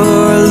light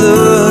for a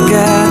look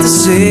at the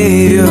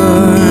Savior,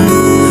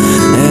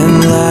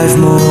 and life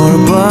more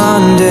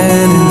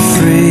abundant and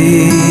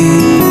free.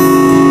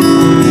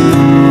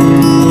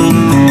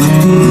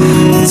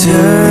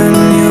 Turn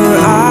your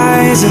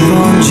eyes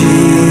upon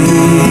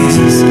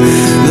Jesus.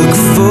 Look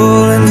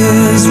full in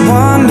His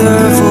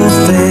wonderful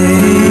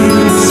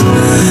face,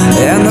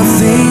 and the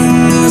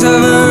things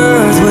of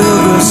earth will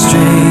grow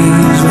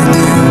strange with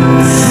Him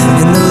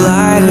in the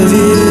light of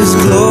His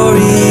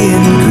glory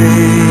and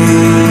grace.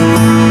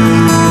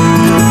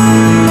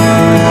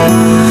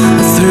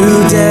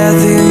 Through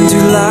death into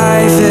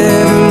life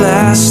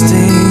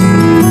everlasting,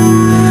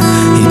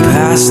 He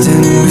passed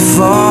and we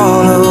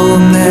follow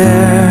Him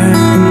there.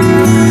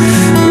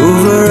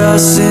 Over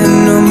us sin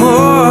no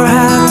more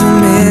hath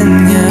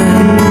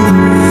dominion,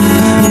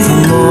 for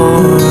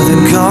more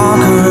than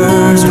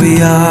conquerors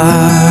we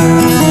are.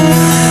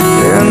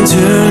 And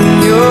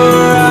turn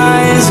your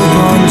eyes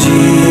upon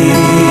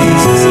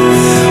Jesus.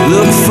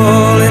 Look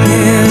full in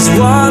His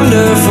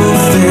wonderful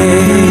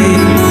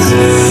face,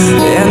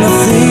 and the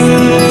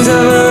things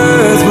of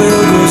earth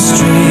will grow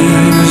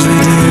strangely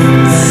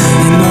dim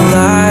in the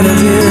light of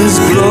His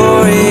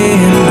glory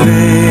and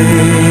grace.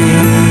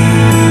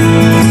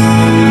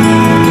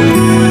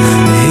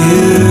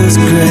 His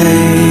grace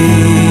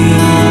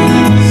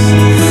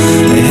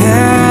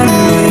and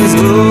His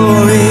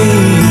glory.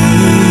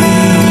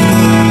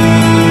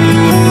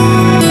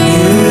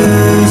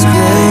 His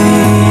grace.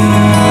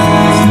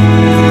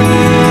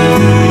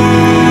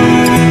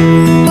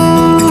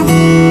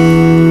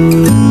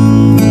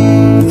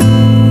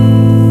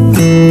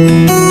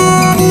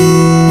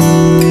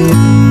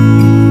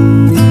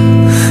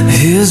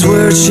 His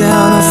word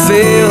shall not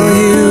fail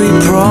you, He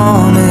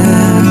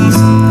promised.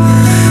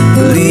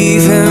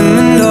 Believe Him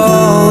and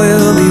all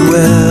will be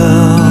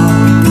well.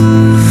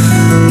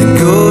 And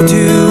go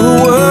to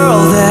a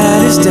world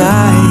that is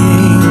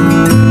dying,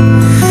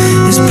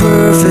 His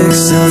perfect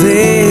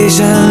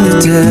salvation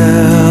to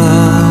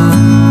tell.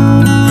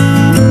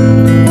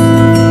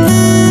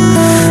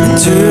 And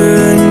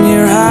turn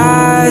your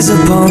eyes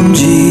upon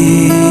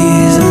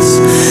Jesus.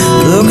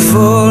 Look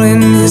full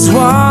in His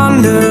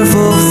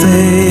wonderful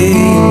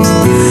face,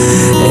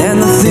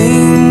 and the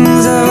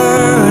things of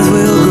earth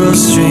will grow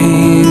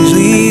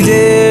strangely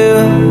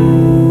dim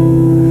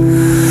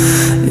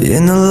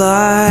in the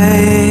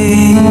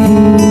light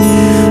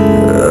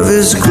of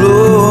His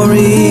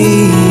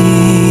glory.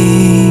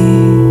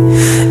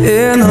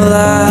 In the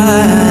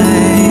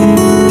light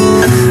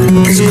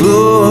of His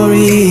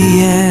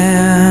glory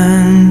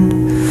and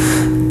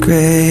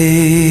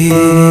grace.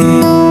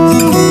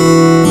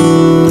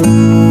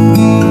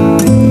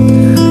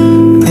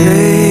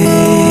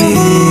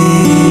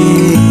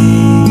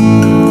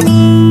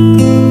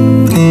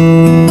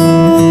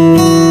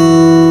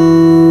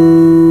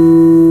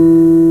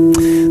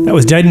 That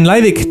was Jaden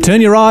Lavick.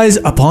 Turn your eyes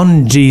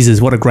upon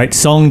Jesus. What a great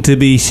song to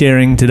be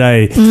sharing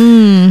today.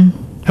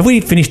 Have we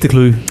finished the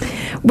clue?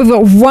 We've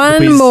got one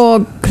quiz.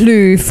 more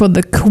clue for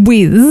the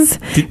quiz.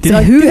 Did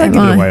So who am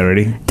give it I? away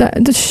already?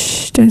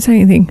 Don't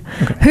say anything.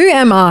 Okay. Who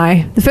am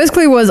I? The first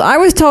clue was I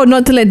was told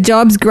not to let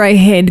Job's grey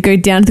head go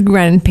down to the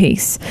ground in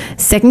peace.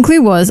 Second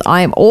clue was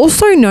I am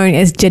also known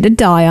as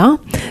Jedediah.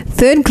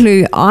 Third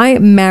clue, I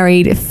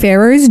married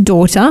Pharaoh's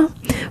daughter.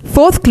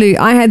 Fourth clue,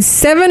 I had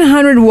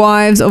 700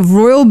 wives of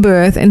royal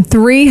birth and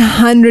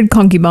 300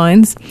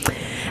 concubines.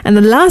 And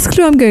the last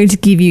clue I'm going to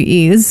give you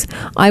is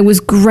I was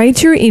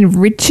greater in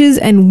riches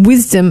and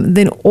wisdom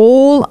than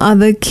all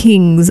other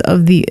kings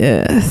of the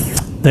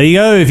earth. There you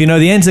go. If you know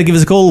the answer, give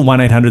us a call,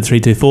 1-800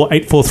 324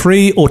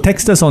 843, or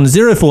text us on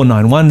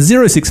 0491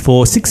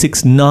 064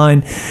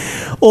 669,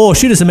 or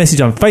shoot us a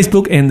message on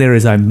Facebook, and there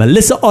is a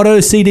Melissa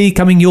Otto CD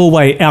coming your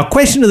way. Our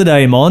question of the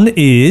day, Mon,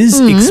 is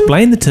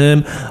explain the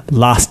term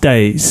last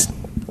days.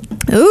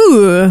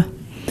 Ooh.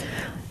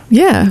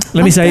 Yeah.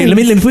 Let me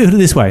put it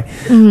this way.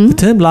 The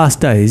term last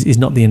days is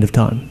not the end of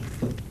time.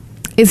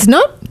 It's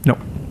not? No.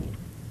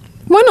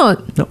 Why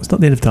not? No, it's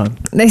not the end of time.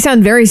 They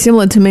sound very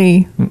similar to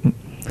me.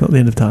 It's not the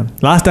end of time.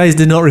 Last days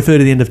did not refer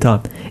to the end of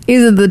time.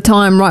 Is it the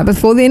time right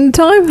before the end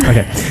of time?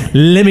 Okay.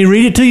 Let me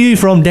read it to you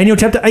from Daniel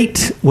chapter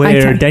 8,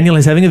 where Daniel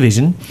is having a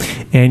vision,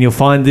 and you'll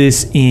find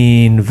this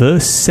in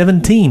verse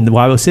 17. The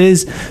Bible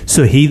says,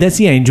 "So he," that's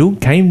the angel,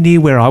 "came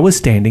near where I was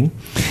standing,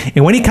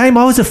 and when he came,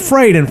 I was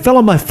afraid and fell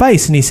on my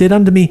face, and he said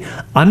unto me,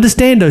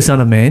 Understand, O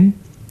son of man,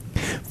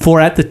 for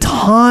at the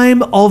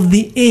time of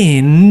the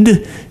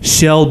end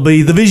shall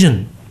be the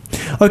vision."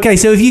 Okay,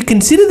 so if you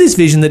consider this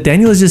vision that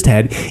Daniel has just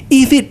had,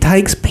 if it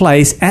takes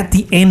place at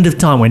the end of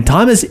time, when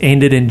time has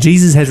ended and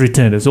Jesus has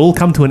returned, it's all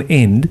come to an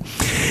end,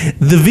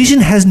 the vision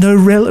has no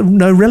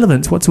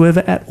relevance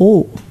whatsoever at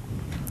all.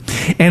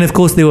 And of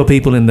course, there were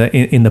people in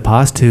the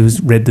past who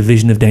read the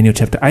vision of Daniel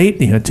chapter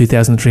 8,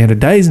 2,300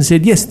 days, and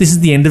said, yes, this is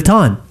the end of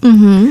time.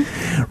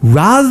 Mm-hmm.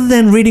 Rather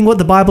than reading what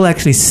the Bible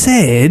actually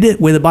said,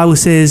 where the Bible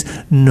says,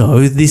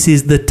 no, this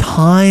is the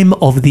time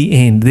of the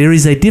end. There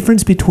is a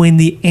difference between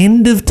the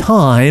end of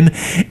time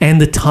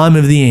and the time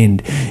of the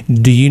end.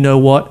 Do you know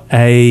what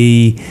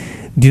the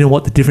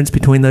difference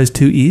between those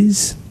two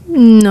is?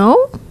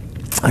 No.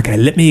 Okay,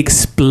 let me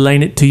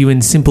explain it to you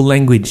in simple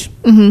language.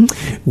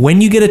 Mm-hmm.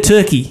 When you get a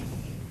turkey,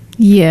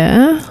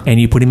 yeah, and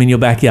you put him in your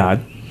backyard,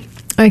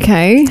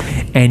 okay,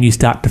 and you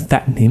start to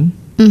fatten him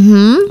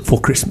for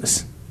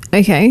Christmas,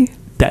 okay,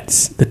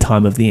 that's the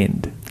time of the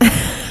end.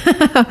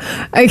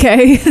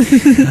 Okay.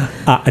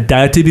 A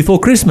day or two before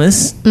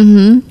Christmas,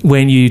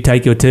 when you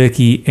take your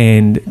turkey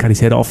and cut his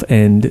head off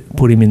and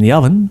put him in the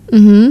oven,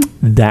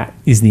 that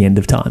is the end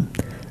of time.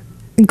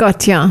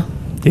 Gotcha.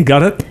 You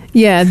got it?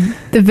 Yeah,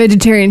 the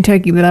vegetarian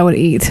turkey that I would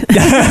eat.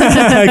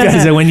 Okay,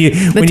 so when you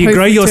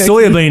grow your turkey.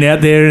 soya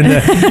out there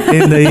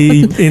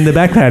in the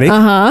back paddock,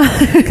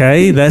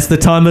 okay, that's the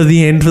time of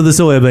the end for the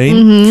soya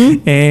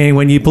bean. And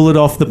when you pull it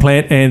off the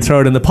plant and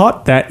throw it in the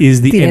pot, that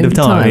is the end of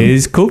time. It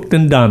is cooked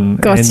and done.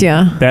 Gotcha.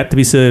 And about to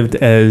be served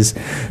as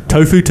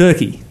tofu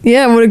turkey.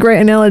 Yeah, what a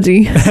great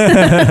analogy.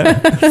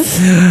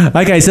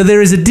 Okay, so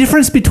there is a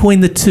difference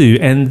between the two,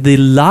 and the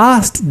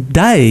last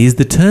days,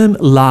 the term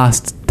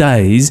last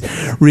days,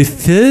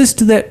 refers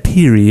to that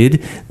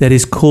period that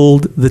is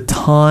called the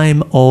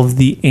time of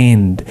the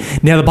end.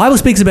 Now, the Bible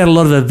speaks about a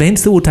lot of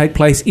events that will take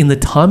place in the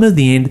time of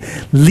the end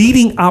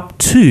leading up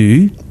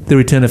to the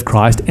return of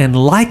Christ, and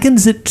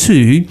likens it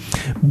to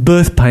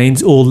birth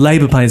pains or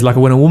labour pains, like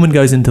when a woman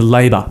goes into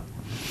labour.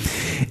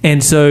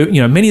 And so,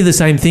 many of the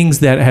same things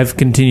that have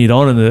continued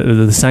on and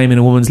are the same in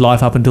a woman's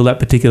life up until that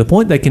particular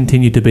point, they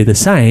continue to be the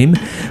same,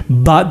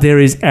 but there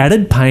is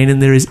added pain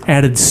and there is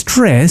added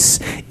stress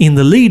in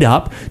the lead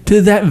up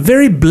to that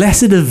very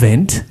blessed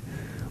event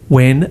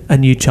when a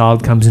new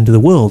child comes into the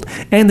world.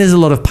 And there's a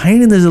lot of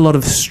pain and there's a lot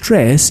of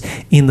stress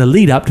in the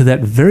lead up to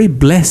that very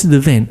blessed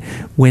event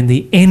when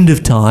the end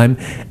of time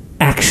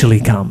actually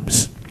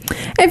comes.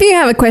 If you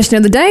have a question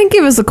of the day,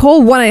 give us a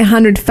call,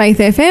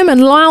 1-800-FAITH-FM,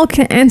 and Lyle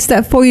can answer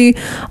that for you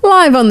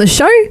live on the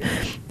show.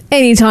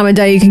 Any time of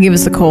day you can give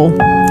us a call.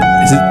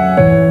 Is it?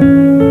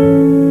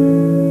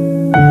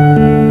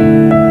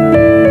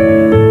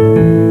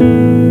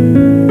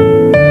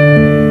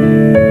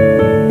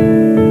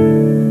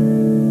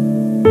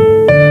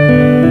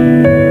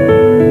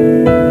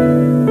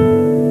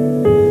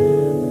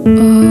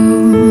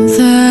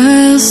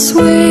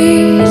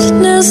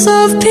 Sweetness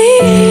of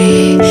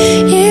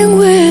being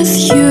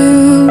with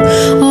you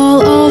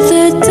all of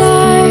the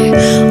day.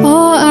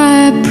 Oh,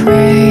 I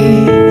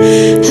pray,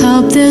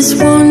 help this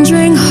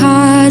wandering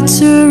heart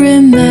to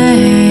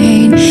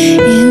remain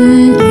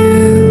in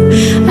you.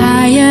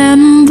 I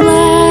am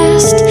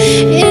blessed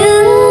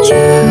in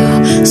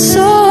you,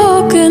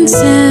 so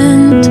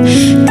content.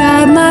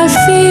 Guide my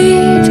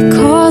feet,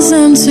 cause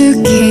them to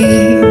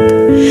keep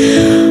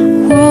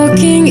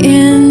walking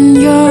in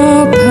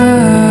your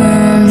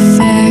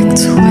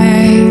perfect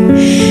way,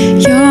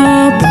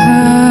 your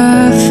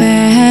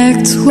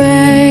perfect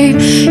way,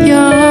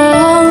 your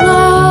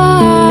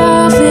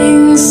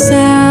loving,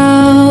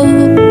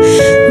 selfless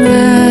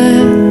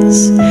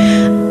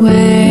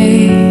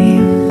way.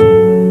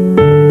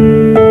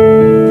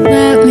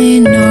 Let me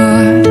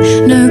not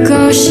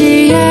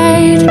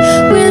negotiate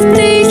with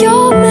the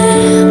old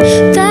man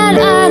that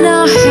I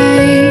now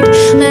hate.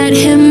 Let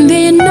him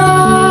be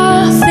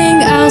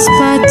nothing else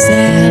but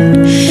dead,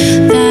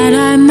 that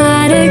I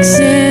might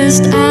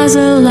exist as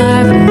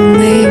alive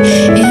only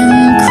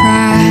in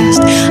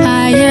Christ.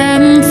 I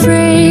am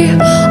free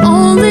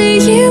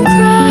only in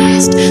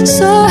Christ,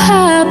 so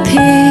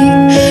happy,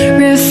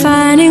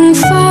 refining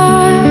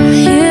fire,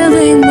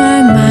 healing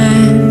my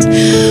mind,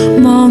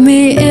 mold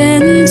me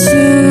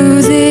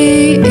into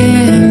the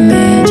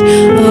image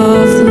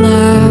of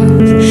love,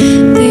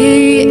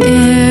 the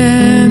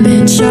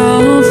image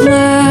of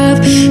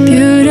love,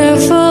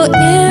 beautiful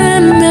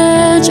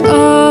image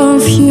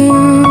of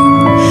you,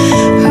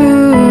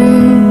 who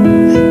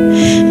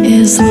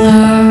is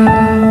love.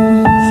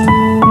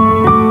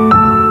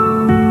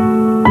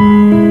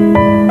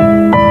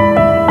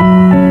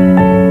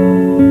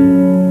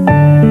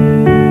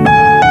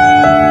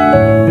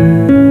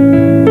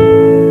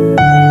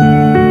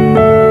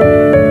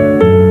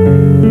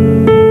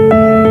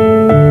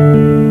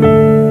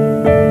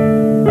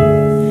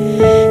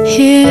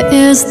 Here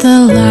is the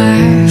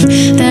life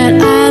that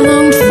I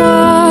longed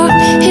for.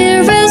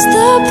 Here is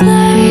the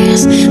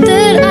place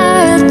that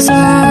I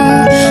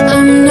adore.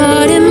 I'm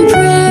not in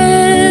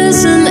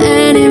prison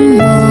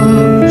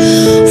anymore,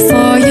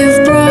 for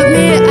you've brought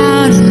me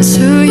out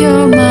into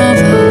your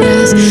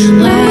marvelous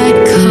light.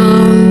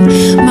 Come,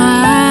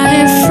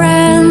 my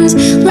friends,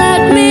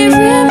 let me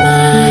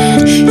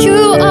remind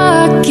you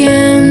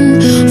again.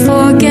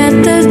 Forget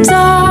the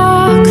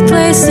dark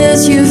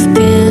places you've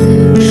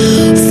been,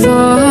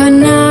 for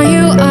now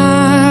you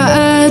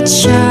are a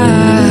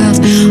child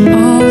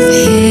of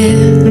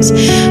His, a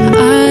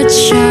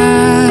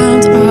child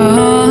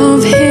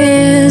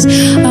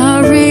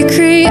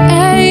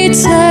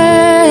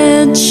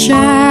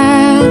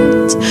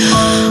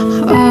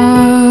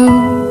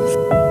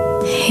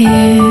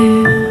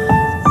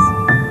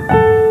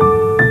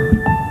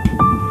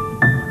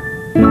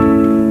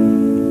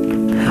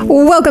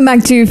Welcome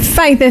back to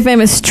Faith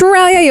FM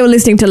Australia. You're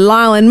listening to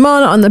Lyle and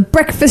Mon on The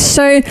Breakfast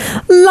Show.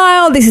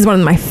 Lyle, this is one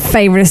of my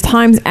favourite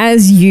times,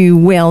 as you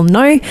well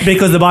know.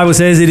 Because the Bible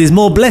says it is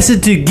more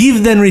blessed to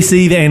give than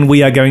receive, and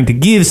we are going to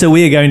give, so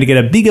we are going to get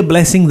a bigger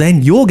blessing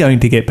than you're going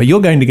to get, but you're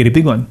going to get a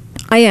big one.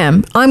 I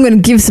am. I'm going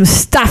to give some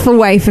stuff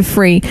away for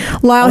free.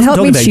 Lyle, help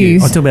me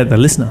choose. I'm talking about the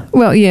listener.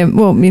 Well, yeah,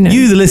 well, you know.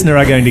 You, the listener,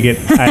 are going to get...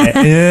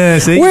 yeah,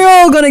 see? We're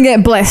all going to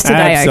get blessed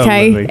today,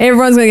 Absolutely. okay?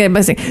 Everyone's going to get a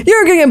blessing.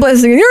 You're going to get a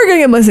blessing, and you're going to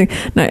get a blessing.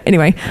 No,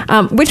 anyway.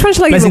 Which one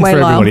shall I give Blessings away, for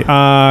Lyle? everybody.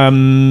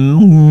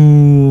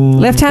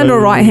 Left hand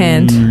or right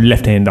hand?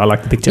 Left hand. I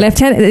like the picture. Left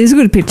hand. It is a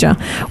good picture.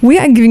 We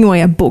are giving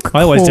away a book.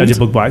 I always called- judge a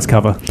book by its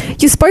cover.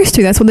 You're supposed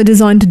to. That's what they're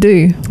designed to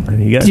do. There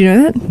you go. Did you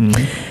know that?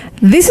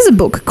 This is a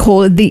book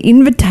called The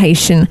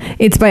Invitation.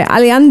 It's by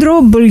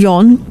Alejandro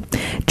Bullón.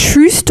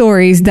 True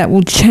stories that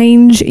will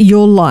change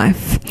your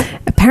life.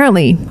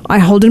 Apparently, I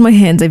hold in my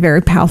hands a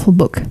very powerful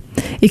book.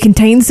 It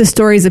contains the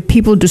stories of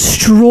people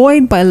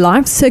destroyed by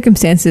life's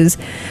circumstances,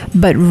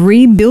 but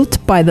rebuilt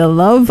by the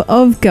love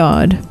of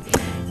God.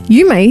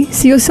 You may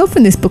see yourself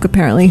in this book,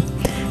 apparently,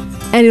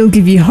 and it'll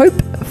give you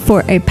hope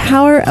for a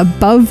power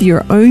above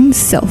your own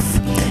self.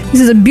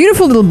 This is a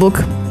beautiful little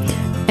book,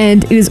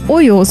 and it is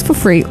all yours for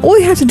free. All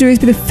you have to do is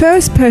be the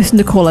first person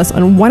to call us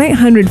on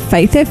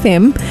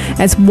 1-800-FAITH-FM.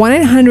 That's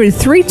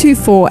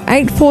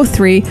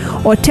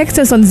 1-800-324-843, or text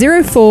us on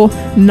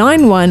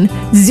 0491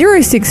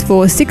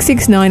 064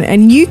 669,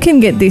 and you can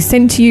get this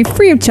sent to you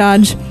free of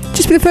charge.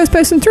 Just be the first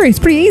person through. It's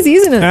pretty easy,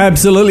 isn't it?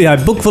 Absolutely. A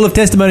book full of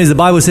testimonies. The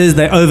Bible says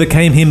they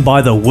overcame him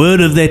by the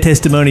word of their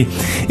testimony.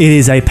 It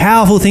is a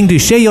powerful thing to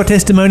share your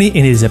testimony, and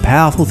it is a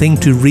powerful thing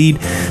to read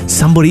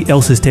somebody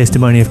else's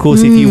testimony. Of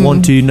course, if you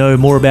want to know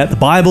more about the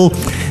Bible,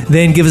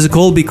 then give us a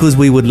call, because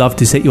we would love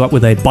to set you up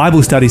with a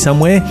Bible study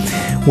somewhere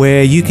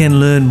where you can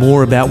learn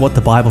more about what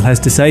the Bible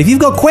has to say. If you've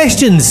got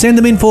questions, send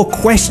them in for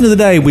Question of the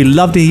Day. We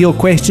love to hear your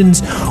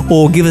questions,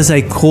 or give us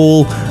a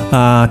call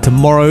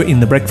tomorrow in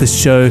The Breakfast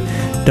Show.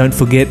 Don't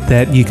forget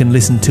that you can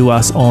listen to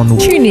us on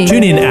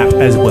TuneIn app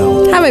as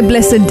well. Have a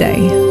blessed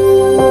day.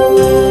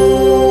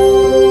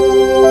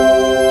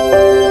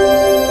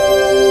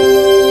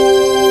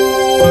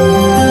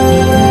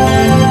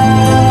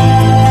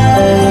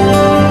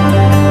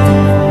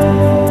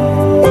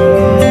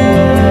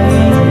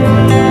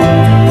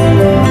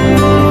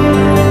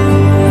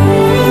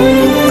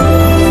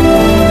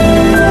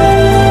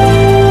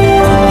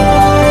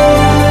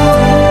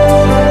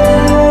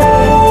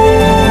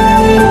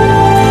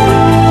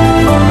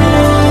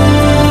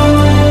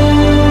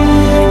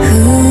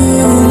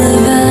 Whom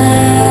have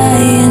I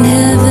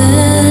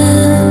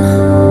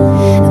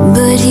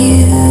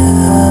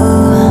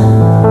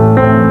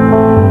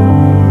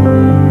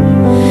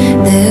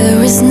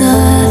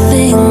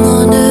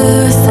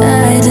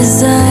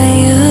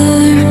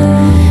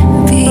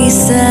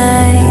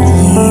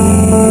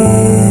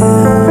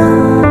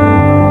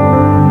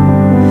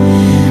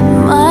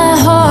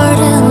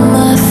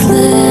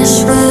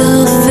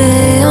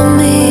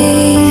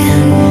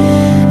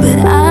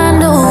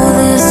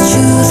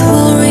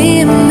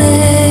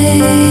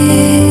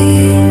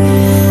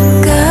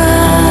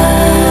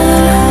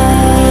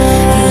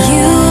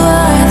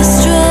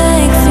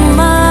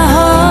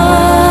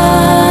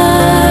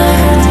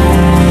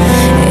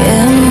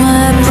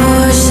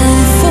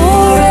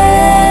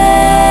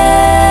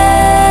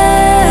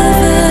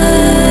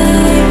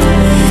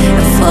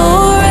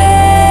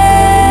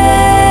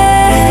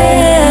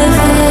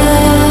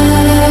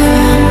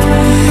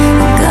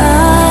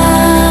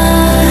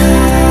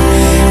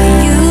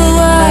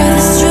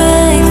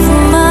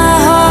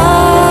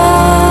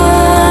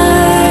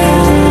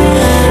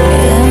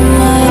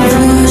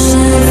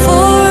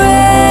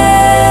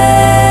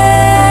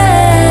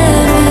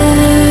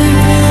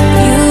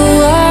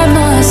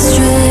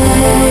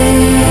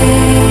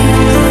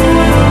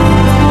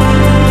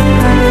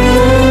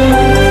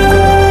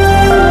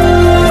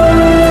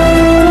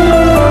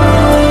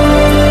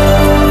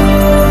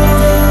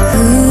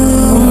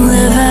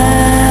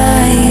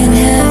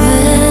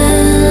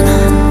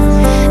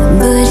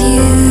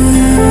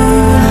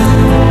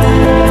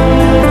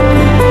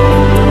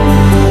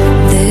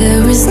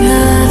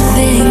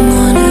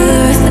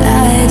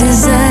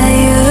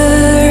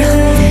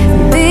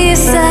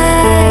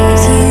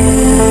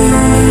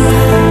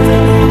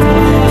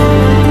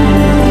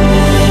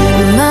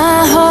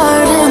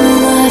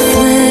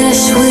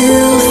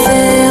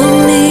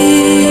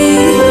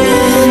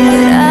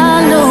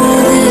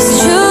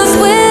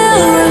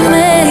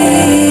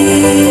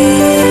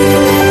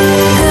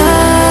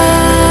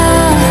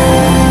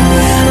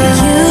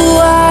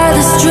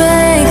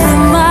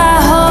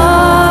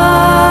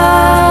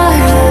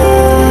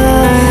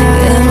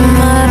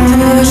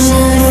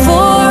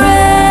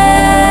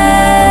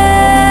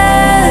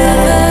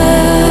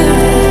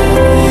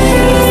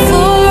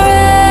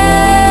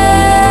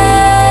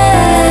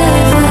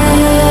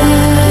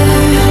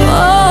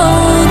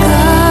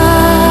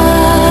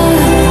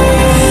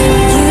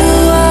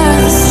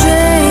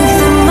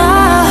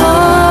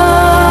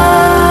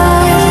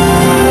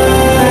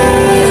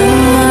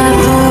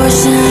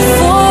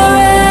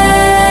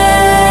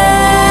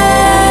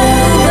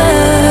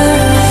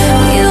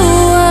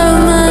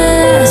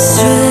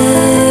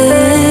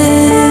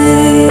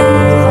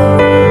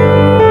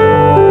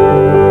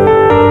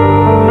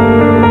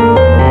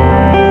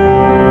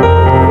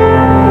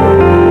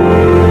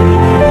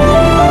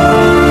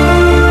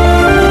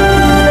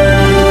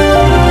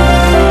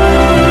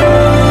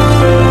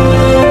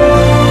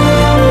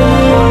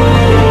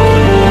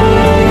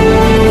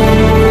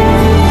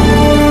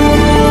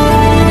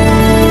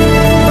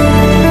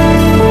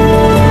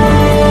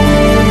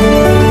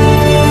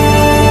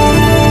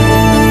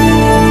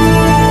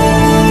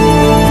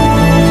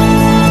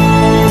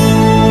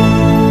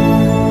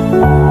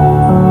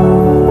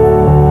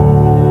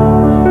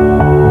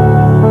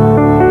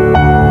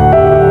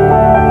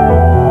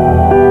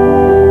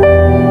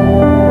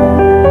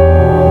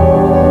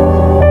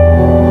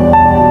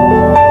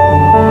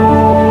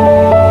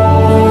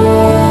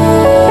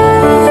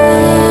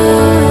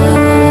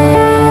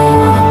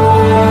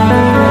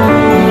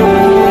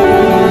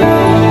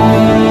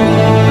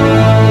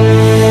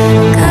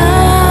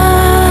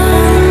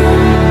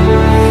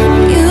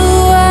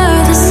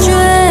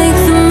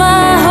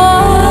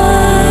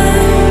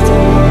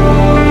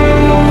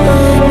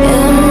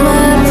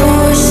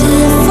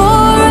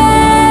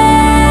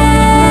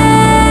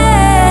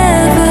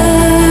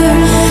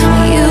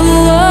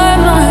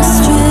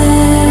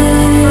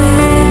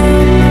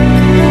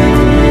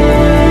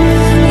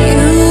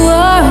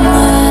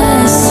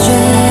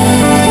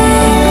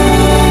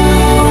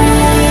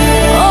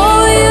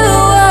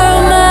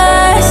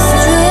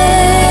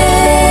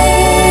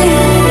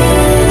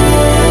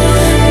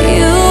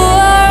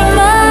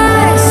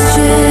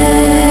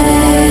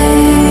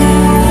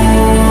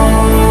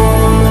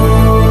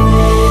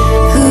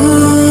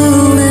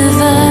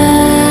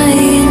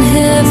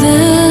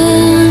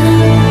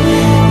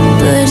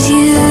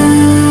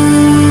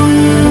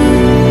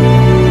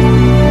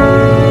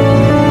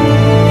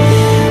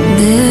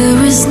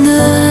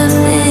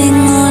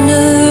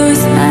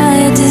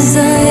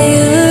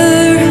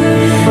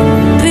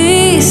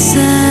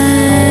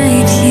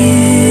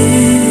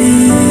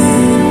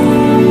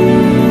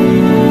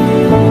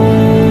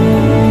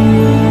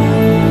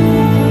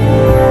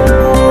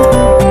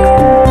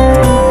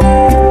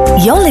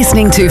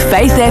listening to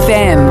Faith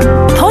FM,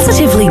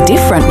 positively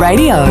different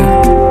radio.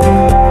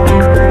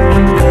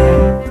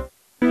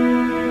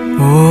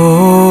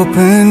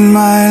 Open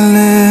my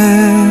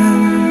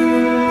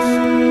lips,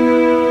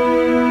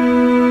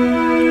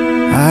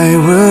 I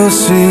will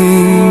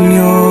sing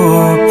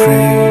your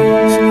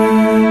praise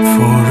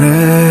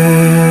forever.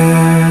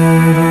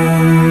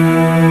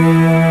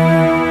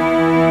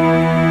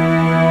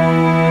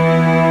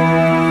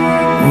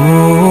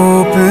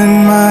 Open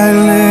my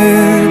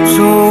lips,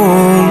 oh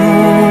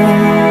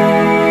Lord,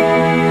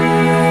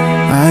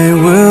 I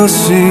will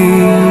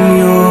sing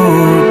your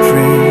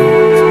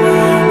praise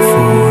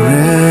forever.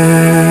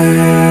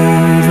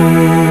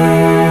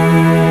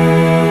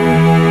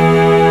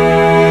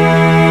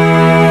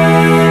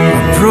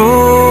 A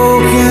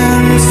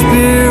broken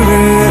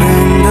spirit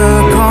and a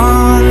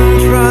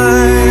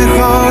contrite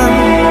heart,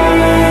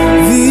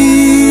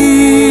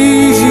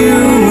 these you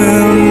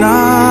will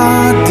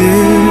not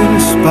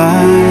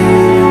despise.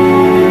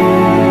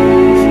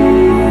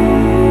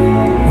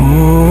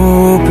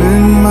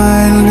 Open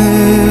my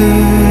lips,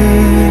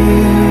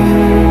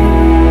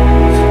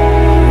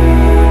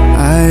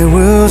 I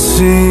will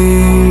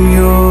sing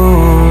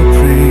your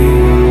praise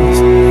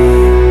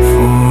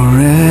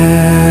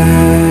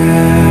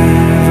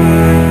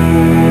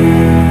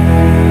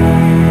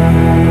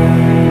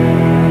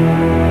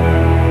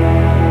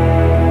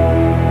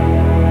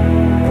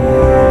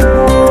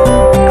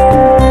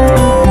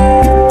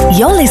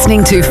You're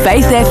listening to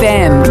Faith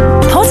FM,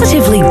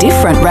 positively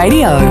different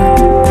radio.